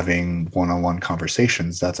having one-on-one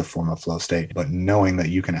conversations. That's a form of flow state. But knowing that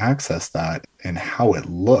you can access that and how it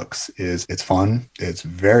looks is it's fun. It's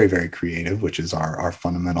very, very creative, which is our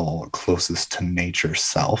fundamental closest to nature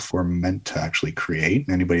self. We're meant to actually create.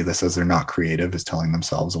 Anybody that says they're not creative is telling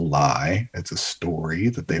themselves a lie. It's a story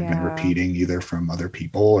that they've been repeating either from other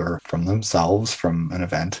people or from themselves from an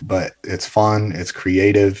event. But it's fun, it's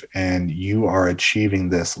creative, and you are achieving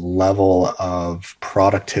this level of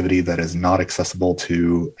productivity that is not accessible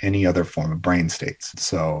to any other form of brain states.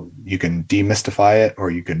 So you can demystify it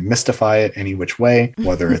or you can mystify it any which way,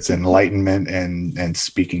 whether it's enlightenment and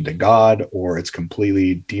speaking to God, or it's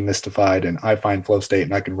completely demystified and I find flow state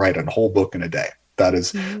and I can write a whole book in a day. That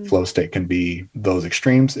is, flow state can be those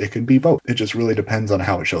extremes. It can be both. It just really depends on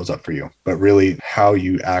how it shows up for you. But really, how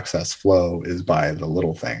you access flow is by the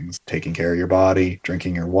little things: taking care of your body,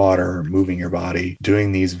 drinking your water, moving your body,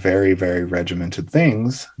 doing these very, very regimented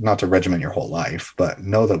things, not to regiment your whole life, but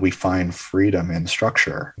know that we find freedom in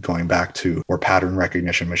structure. Going back to, we're pattern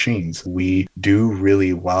recognition machines. We do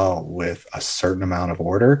really well with a certain amount of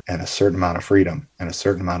order and a certain amount of freedom and a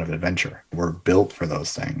certain amount of adventure. We're built for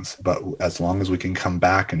those things. But as long as we can come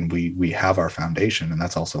back and we have our foundation, and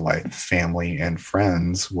that's also why family and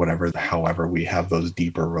friends, however we have those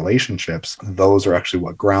deeper relationships, those are actually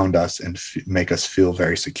what ground us and make us feel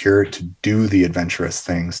very secure to do the adventurous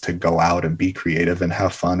things, to go out and be creative and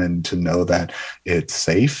have fun, and to know that it's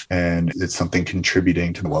safe and it's something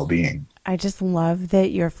contributing to well-being. I just love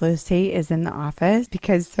that your flow state is in the office,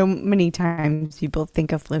 because so many times people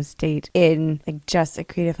think of flow state in like just a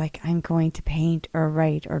creative, like I'm going to paint or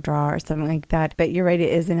write or draw or something like that. But you're right,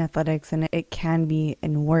 it is in athletics and it can be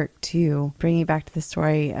in work too. Bringing back to the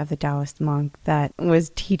story of the Taoist monk that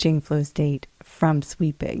was teaching flow state from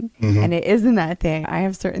sweeping. And it isn't that thing. I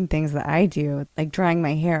have certain things that I do, like drying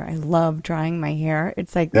my hair. I love drying my hair.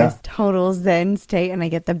 It's like this total zen state, and I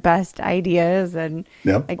get the best ideas, and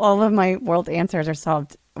like all of my world answers are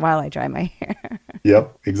solved while I dry my hair.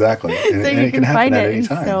 Yep, exactly. And, so and you it can happen find at it any in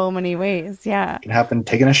time. so many ways. Yeah. It can happen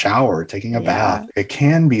taking a shower, taking a bath. It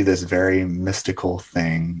can be this very mystical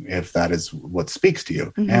thing if that is what speaks to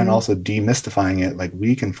you. And also demystifying it, like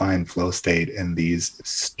we can find flow state in these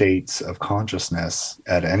states of consciousness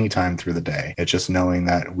at any time through the day. It's just knowing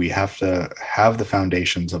that we have to have the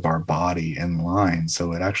foundations of our body in line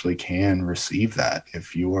so it actually can receive that.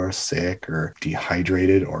 If you are sick or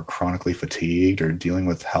dehydrated or chronically fatigued or dealing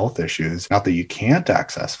with health issues, not that you can't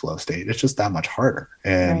access flow state, it's just that much harder.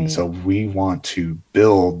 And so we want to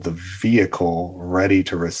build the vehicle ready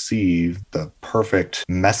to receive the perfect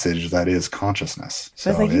message that is consciousness. So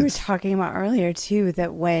it's like you were talking about earlier too,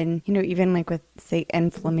 that when, even like with say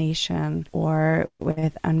inflammation or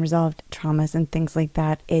with unresolved traumas and things like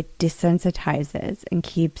that, it desensitizes and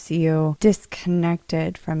keeps you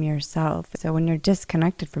disconnected from yourself. So when you're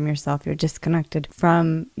disconnected from yourself, you're disconnected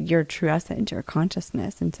from your true essence, your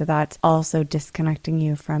consciousness. And so that's also disconnecting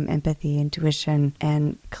you from empathy, intuition,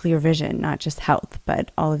 and clear vision, not just health,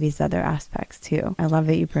 but all of these other aspects too. I love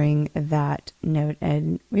that you bring that note,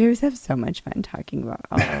 and we always have so much fun talking about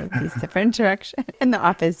all of these different directions. In the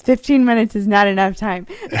office, 15 minutes is not enough time.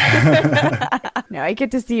 No, I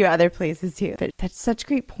get to see you other places too. But that's such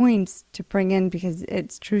great points to bring in, because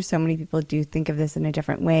it's true. So many people do think of this in a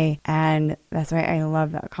different way. And that's why I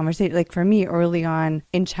love that conversation. Like for me, early on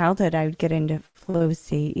in childhood, I would get into flow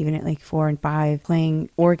state, even at like 4 and 5, playing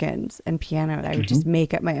organs and piano. I would just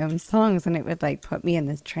make up my own songs and it would like put me in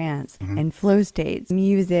this trance and flow states.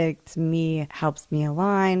 Music to me helps me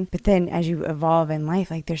align. But then as you evolve in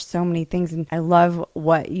life, like there's so many things. And I love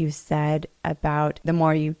what you said about the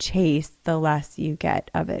more you chase, the less you get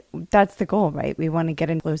of it. That's the goal, right? We want to get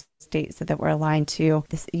in flow state so that we're aligned to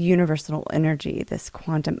this universal energy, this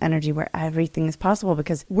quantum energy where everything is possible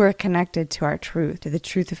because we're connected to our truth, to the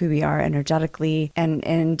truth of who we are energetically and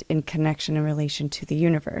in connection in relation to the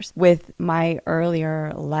universe. With my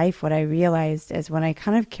earlier life, what I realized is when I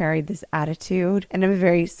kind of carried this attitude, and I'm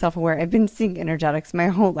very self-aware, I've been seeing energetics my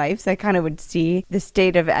whole life, so I kind of would see the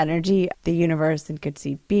state of energy, the universe, and could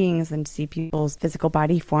see beings and see people's physical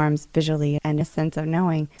body forms visually and a sense of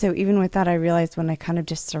knowing. So even with that, I realized when I kind of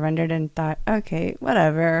just surrendered and thought, okay,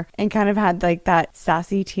 whatever, and kind of had like that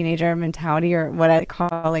sassy teenager mentality, or what I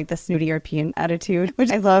call like the snooty European attitude,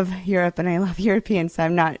 which I love Europe and I love Europeans, so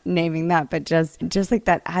I'm not naming that, but just like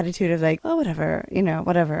that attitude of like, oh, whatever,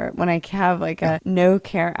 whatever. When I have like a no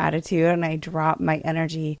care attitude and I drop my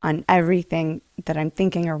energy on everything that I'm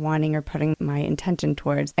thinking or wanting or putting my intention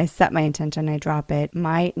towards, I set my intention, I drop it.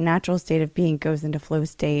 My natural state of being goes into flow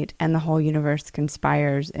state and the whole universe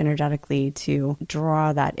conspires energetically to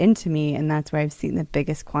draw that into me. And that's why I've seen the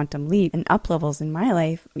biggest quantum leap and up levels in my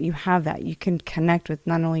life. You have that. You can connect with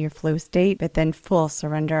not only your flow state, but then full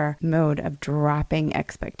surrender mode of dropping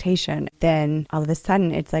expectation. Then all of a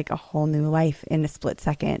sudden, it's like a whole new life in a split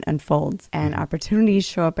second unfolds and opportunities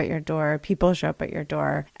show up at your door. People show up at your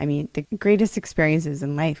door. I mean, the greatest experiences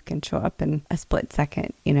in life can show up in a split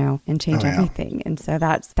second, and change everything. And so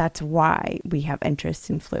that's why we have interest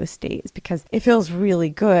in flow states, because it feels really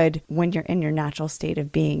good when you're in your natural state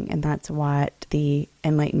of being. And that's what the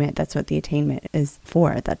enlightenment, that's what the attainment is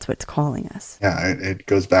for. That's what's calling us. Yeah, it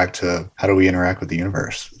goes back to how do we interact with the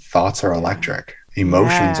universe? Thoughts are electric.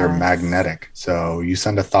 Emotions are magnetic. So you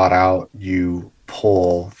send a thought out, you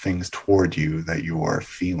pull things toward you that you are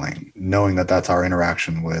feeling. Knowing that that's our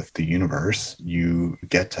interaction with the universe, you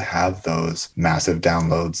get to have those massive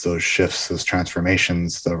downloads, those shifts, those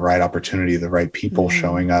transformations, the right opportunity, the right people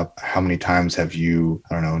showing up. How many times have you,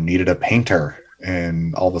 needed a painter?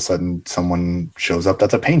 And all of a sudden someone shows up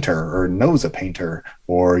that's a painter or knows a painter,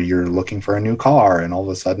 or you're looking for a new car and all of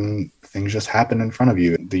a sudden things just happen in front of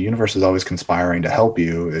you. The universe is always conspiring to help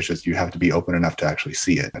you. It's just you have to be open enough to actually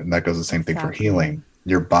see it. And that goes the same thing for healing.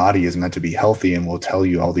 Your body is meant to be healthy and will tell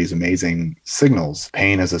you all these amazing signals.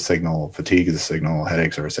 Pain is a signal, fatigue is a signal,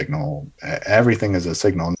 headaches are a signal, everything is a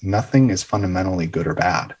signal. Nothing is fundamentally good or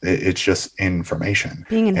bad. It's just information.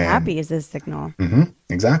 Being unhappy is a signal.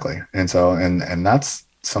 Exactly. And so, and that's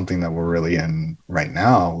something that we're really in right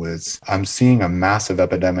now is I'm seeing a massive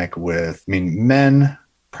epidemic with, men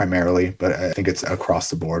primarily, but I think it's across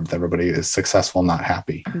the board. Everybody is successful, not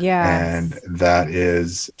happy. Yeah. And that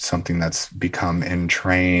is something that's become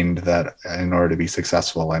entrained that in order to be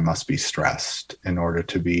successful, I must be stressed. In order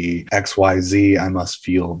to be XYZ, I must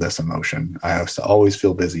feel this emotion. I have to always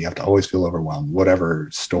feel busy. I have to always feel overwhelmed. Whatever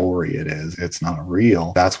story it is, it's not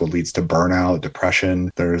real. That's what leads to burnout, depression.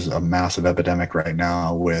 There's a massive epidemic right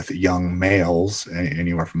now with young males,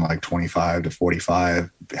 anywhere from like 25 to 45,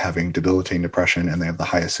 having debilitating depression, and they have the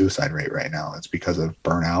highest suicide rate right now. It's because of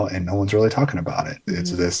burnout and no one's really talking about it.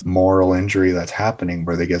 It's this moral injury that's happening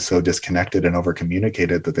where they get so disconnected and over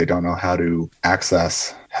communicated that they don't know how to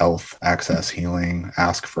access health, access healing,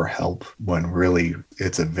 ask for help when really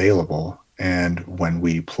it's available. And when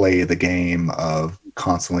we play the game of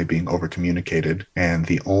constantly being over-communicated, and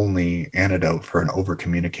the only antidote for an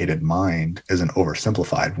over-communicated mind is an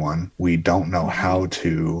oversimplified one, we don't know how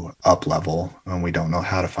to up-level, and we don't know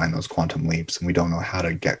how to find those quantum leaps, and we don't know how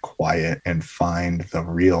to get quiet and find the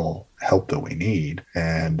real help that we need.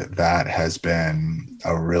 And that has been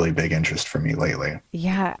a really big interest for me lately.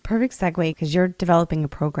 Yeah, perfect segue, because you're developing a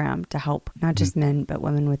program to help not just men, but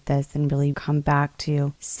women with this, and really come back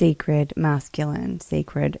to sacred masculine,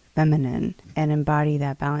 sacred feminine, and embody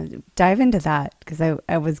that balance. Dive into that, because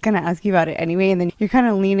I was going to ask you about it anyway, and then you're kind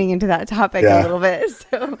of leaning into that topic a little bit.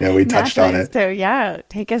 So yeah, we touched on it. So yeah,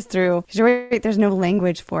 take us through. Because you're right, there's no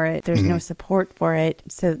language for it. There's no support for it.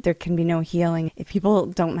 So there can be no healing. If people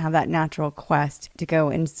don't have that natural quest to go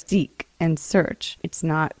and seek and search, it's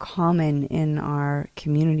not common in our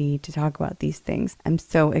community to talk about these things. I'm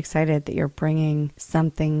so excited that you're bringing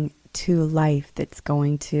something to life that's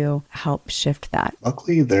going to help shift that.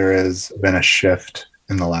 Luckily, there has been a shift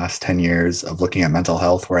in the last 10 years of looking at mental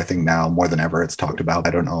health, where I think now more than ever it's talked about.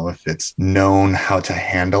 I don't know if it's known how to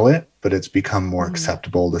handle it, but it's become more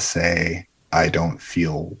acceptable to say, I don't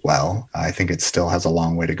feel well. I think it still has a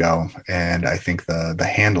long way to go. And I think the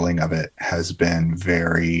handling of it has been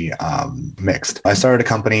very mixed. I started a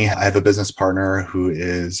company. I have a business partner who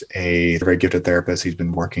is a very gifted therapist. He's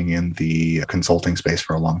been working in the consulting space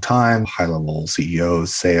for a long time, high-level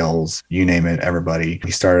CEOs, sales, you name it, everybody.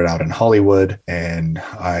 He started out in Hollywood, and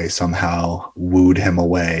I somehow wooed him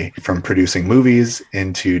away from producing movies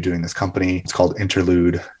into doing this company. It's called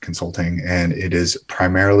Interlude Consulting, and it is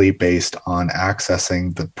primarily based on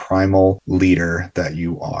accessing the primal leader that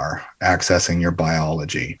you are, accessing your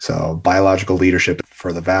biology. So biological leadership,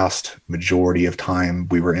 for the vast majority of time,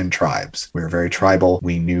 we were in tribes. We were very tribal.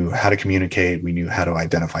 We knew how to communicate. We knew how to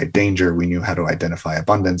identify danger. We knew how to identify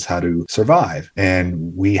abundance, how to survive.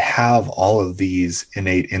 And we have all of these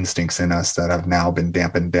innate instincts in us that have now been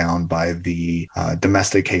dampened down by the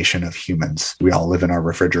domestication of humans. We all live in our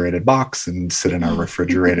refrigerated box and sit in our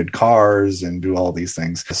refrigerated cars and do all these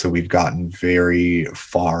things. So we've gotten very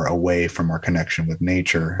far away from our connection with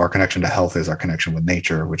nature. Our connection to health is our connection with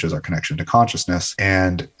nature, which is our connection to consciousness,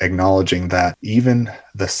 and acknowledging that even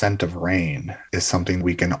the scent of rain is something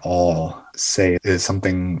we can all say is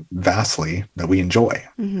something vastly that we enjoy.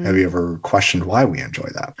 Mm-hmm. Have you ever questioned why we enjoy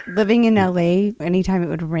that? Living in LA, anytime it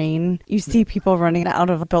would rain, you see people running out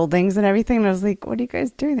of buildings and everything. And I was like, what are you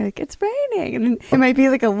guys doing? They're like, it's raining. And it might be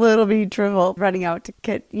like a little bitty drivel running out to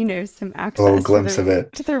get, some access. A little glimpse of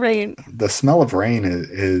it. To the rain. The smell of rain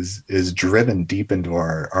is driven deep into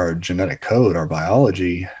our genetic code, our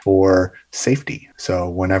biology, for safety. So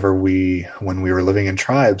when we were living in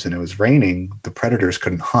tribes and it was raining, the predators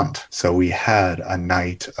couldn't hunt. So we had a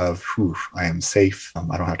night of, I am safe.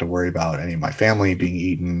 I don't have to worry about any of my family being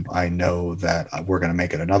eaten. I know that we're going to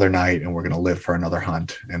make it another night and we're going to live for another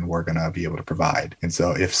hunt and we're going to be able to provide. And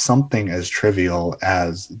so if something as trivial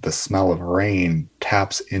as the smell of rain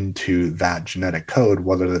taps into that genetic code,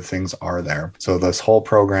 what other things are there? So this whole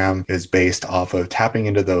program is based off of tapping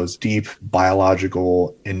into those deep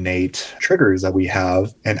biological innate triggers that we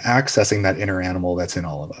have and accessing that inner animal that's in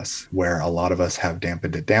all of us, where a lot of us have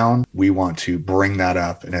dampened it down. We want to bring that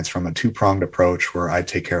up, and it's from a two-pronged approach where I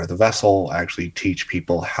take care of the vessel. I actually teach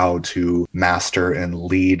people how to master and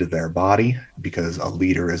lead their body, because a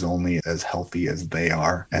leader is only as healthy as they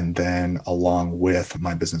are. And then along with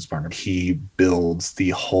my business partner, he builds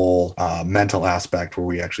the whole mental aspect where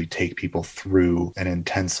we actually take people through an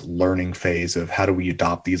intense learning phase of how do we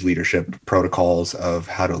adopt these leadership protocols of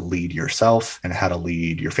how to lead yourself and how to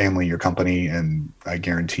lead your family, your company. And I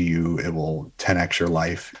guarantee you it will 10x your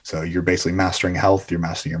life. So you're basically mastering health, you're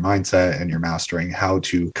mastering your mindset, and you're mastering how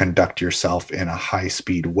to conduct yourself in a high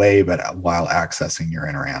speed way, but while accessing your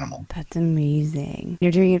inner animal. That's amazing.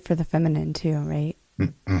 You're doing it for the feminine too, right?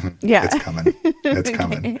 Mm-hmm. Yeah. It's coming. It's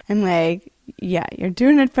coming. And like, yeah, you're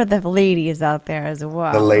doing it for the ladies out there as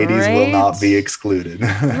well. The ladies right? will not be excluded.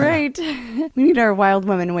 Right. We need our wild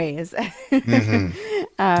woman ways. Mm-hmm. You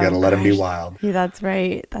gotta let them be wild. Yeah, that's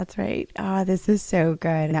right. That's right. Oh, this is so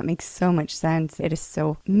good. That makes so much sense. It is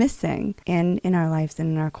so missing in our lives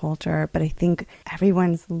and in our culture. But I think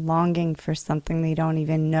everyone's longing for something they don't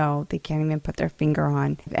even know. They can't even put their finger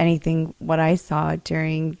on. If anything, what I saw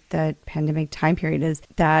during the pandemic time period is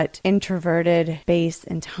that introverted space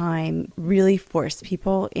and time really forced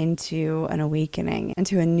people into an awakening,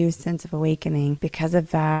 into a new sense of awakening. Because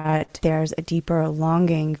of that, there's a deeper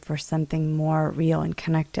longing for something more real and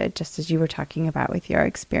connected, just as you were talking about with your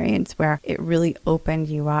experience, where it really opened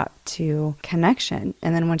you up to connection.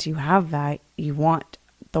 And then once you have that, you want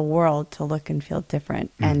the world to look and feel different.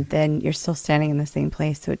 And then you're still standing in the same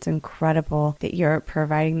place. So it's incredible that you're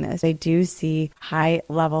providing this. I do see high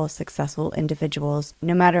level successful individuals,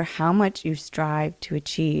 no matter how much you strive to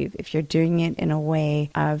achieve, if you're doing it in a way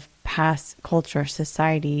of past culture,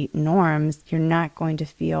 society norms, you're not going to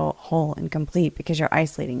feel whole and complete because you're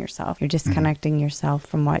isolating yourself. You're disconnecting yourself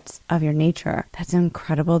from what's of your nature. That's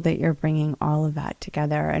incredible that you're bringing all of that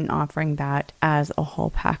together and offering that as a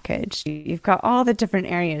whole package. You've got all the different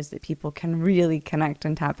areas that people can really connect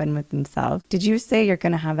and tap in with themselves. Did you say you're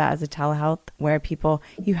going to have that as a telehealth where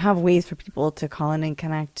you have ways for people to call in and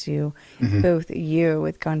connect to both you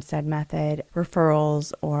with Gunstead Method,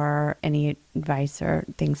 referrals, or any advice or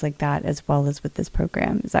things like that, as well as with this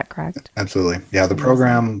program? Is that correct? Absolutely. Yeah, the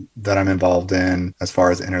program that I'm involved in as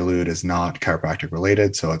far as Interlude is not chiropractic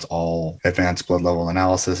related. So it's all advanced blood level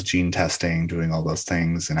analysis, gene testing, doing all those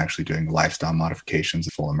things, and actually doing lifestyle modifications,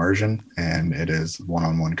 full immersion. And it is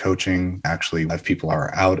one-on-one coaching. Actually, if people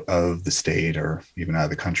are out of the state or even out of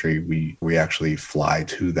the country, we actually fly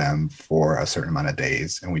to them for a certain amount of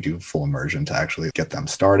days and we do full immersion to actually get them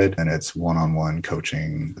started. And it's one-on-one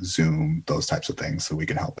coaching, Zoom, those types of things. So we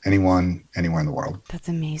can help anyone, anywhere in the world. That's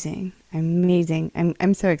amazing. Amazing.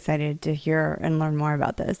 I'm so excited to hear and learn more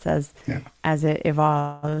about this as it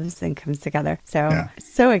evolves and comes together.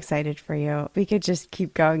 So excited for you. We could just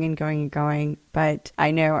keep going and going and going, but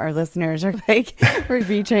I know our listeners are like, we're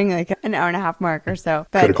reaching like an hour and a half mark or so.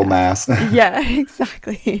 But, critical mass. Yeah,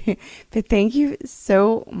 exactly. But thank you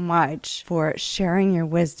so much for sharing your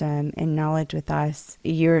wisdom and knowledge with us.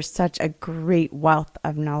 You're such a great wealth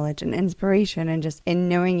of knowledge and inspiration, and just in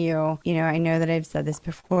knowing you, I know that I've said this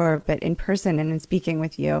before, but in person and in speaking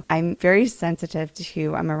with you, I'm very sensitive to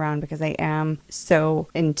who I'm around because I am so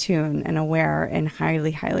in tune and aware and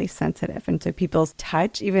highly, highly sensitive. And so people's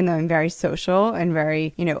touch, even though I'm very social and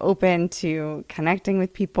very, open to connecting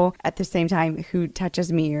with people, at the same time, who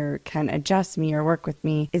touches me or can adjust me or work with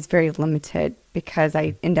me is very limited, because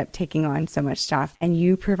I end up taking on so much stuff. And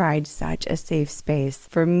you provide such a safe space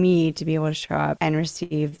for me to be able to show up and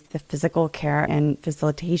receive the physical care and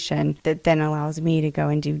facilitation that then allows me to go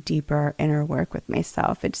and do deeper inner work with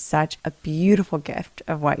myself. It's such a beautiful gift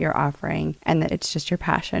of what you're offering, and that it's just your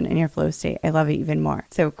passion and your flow state. I love it even more.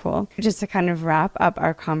 So cool. Just to kind of wrap up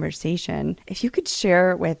our conversation, if you could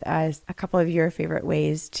share with us a couple of your favorite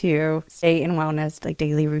ways to stay in wellness, like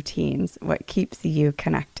daily routines, what keeps you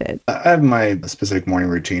connected? I have my specific morning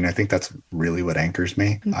routine. I think that's really what anchors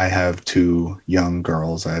me. I have 2 young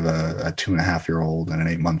girls. I have a 2.5-year-old and an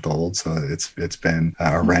 8-month-old. So it's been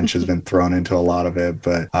a wrench has been thrown into a lot of it,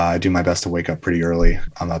 but I do my best to wake up pretty early.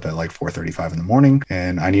 I'm up at like 4:35 in the morning,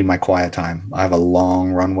 and I need my quiet time. I have a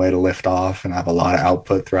long runway to lift off, and I have a lot of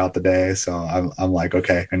output throughout the day. So I'm like,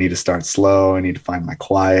 okay, I need to start slow. I need to find my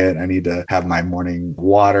quiet. I need to have my morning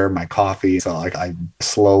water, my coffee. So like I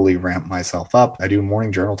slowly ramp myself up. I do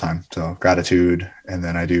morning journal time. So gratitude, and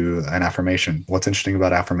then I do an affirmation. What's interesting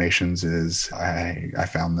about affirmations is I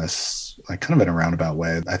found this like kind of in a roundabout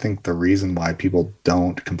way. I think the reason why people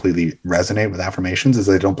don't completely resonate with affirmations is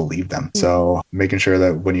they don't believe them. So making sure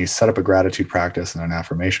that when you set up a gratitude practice and an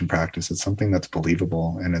affirmation practice, it's something that's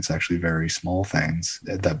believable, and it's actually very small things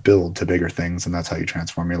that build to bigger things, and that's how you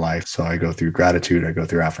transform your life. So I go through gratitude, I go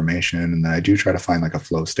through affirmation, and then I do try to find like a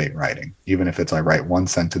flow state writing. Even if it's I write one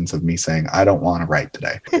sentence of me saying, I don't want to write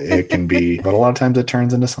today. It can be, but a lot of times it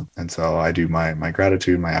turns into something. And so I do my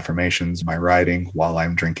gratitude, my affirmations, my writing while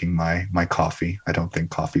I'm drinking my coffee. I don't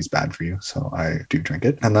think coffee's bad for you, so I do drink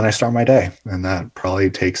it. And then I start my day. And that probably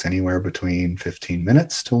takes anywhere between 15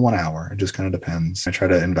 minutes to 1 hour. It just kind of depends. I try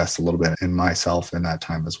to invest a little bit in myself in that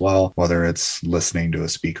time as well, whether it's listening to a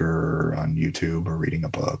speaker on YouTube or reading a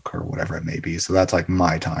book or whatever it may be. So that's like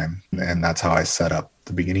my time. And that's how I set up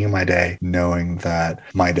the beginning of my day, knowing that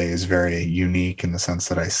my day is very unique in the sense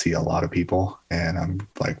that I see a lot of people, and I'm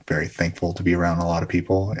like very thankful to be around a lot of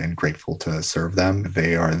people and grateful to serve them.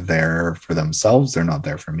 They are there for themselves. They're not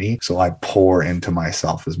there for me. So I pour into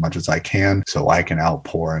myself as much as I can so I can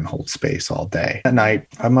outpour and hold space all day. At night,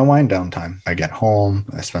 I have my wind down time. I get home,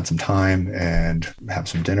 I spend some time and have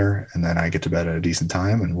some dinner, and then I get to bed at a decent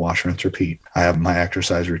time and wash, rinse, repeat. I have my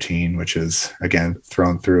exercise routine, which is again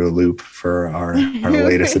thrown through a loop for our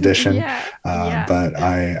latest edition. But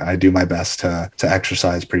I do my best to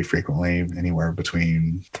exercise pretty frequently, anywhere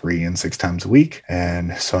between 3 and 6 times a week.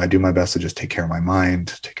 And so I do my best to just take care of my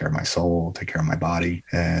mind, take care of my soul, take care of my body.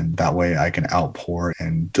 And that way I can outpour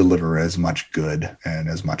and deliver as much good and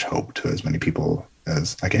as much hope to as many people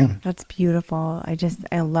as I can. That's beautiful. I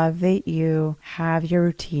love that you have your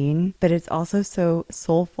routine, but it's also so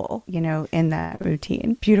soulful, in that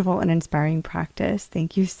routine. Beautiful and inspiring practice.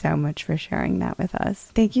 Thank you so much for sharing that with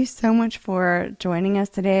us. Thank you so much for joining us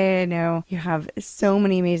today. I know you have so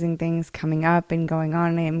many amazing things coming up and going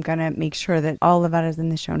on. I am going to make sure that all of that is in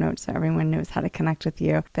the show notes so everyone knows how to connect with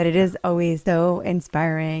you. But it is always so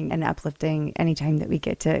inspiring and uplifting anytime that we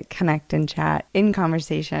get to connect and chat in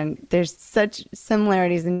conversation. There's such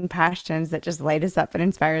similarities and passions that just light us up and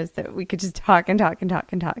inspire us that we could just talk and talk and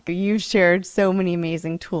talk and talk. You've shared so many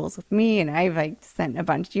amazing tools with me, and I've sent a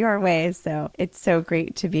bunch your way. So it's so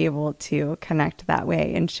great to be able to connect that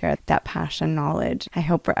way and share that passion knowledge. I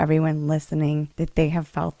hope for everyone listening that they have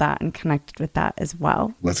felt that and connected with that as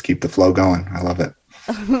well. Let's keep the flow going. I love it.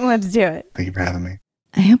 Let's do it. Thank you for having me.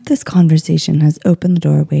 I hope this conversation has opened the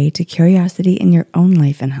doorway to curiosity in your own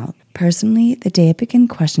life and health. Personally, the day I began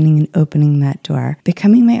questioning and opening that door,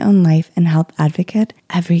 becoming my own life and health advocate,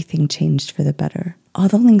 everything changed for the better. All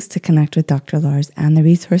the links to connect with Dr. Lars and the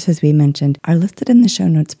resources we mentioned are listed in the show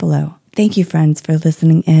notes below. Thank you, friends, for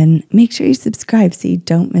listening in. Make sure you subscribe so you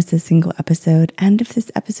don't miss a single episode. And if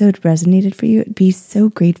this episode resonated for you, I'd be so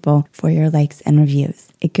grateful for your likes and reviews.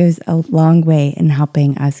 It goes a long way in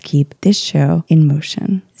helping us keep this show in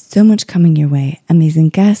motion. So much coming your way. Amazing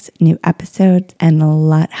guests, new episodes, and a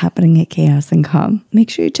lot happening at Chaos and Calm. Make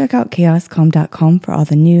sure you check out chaoscalm.com for all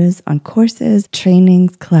the news on courses,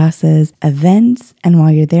 trainings, classes, events, and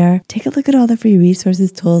while you're there, take a look at all the free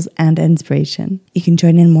resources, tools, and inspiration. You can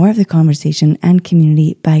join in more of the conversation and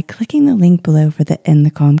community by clicking the link below for the In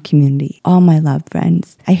the Calm community. All my love,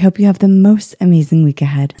 friends. I hope you have the most amazing week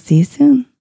ahead. See you soon.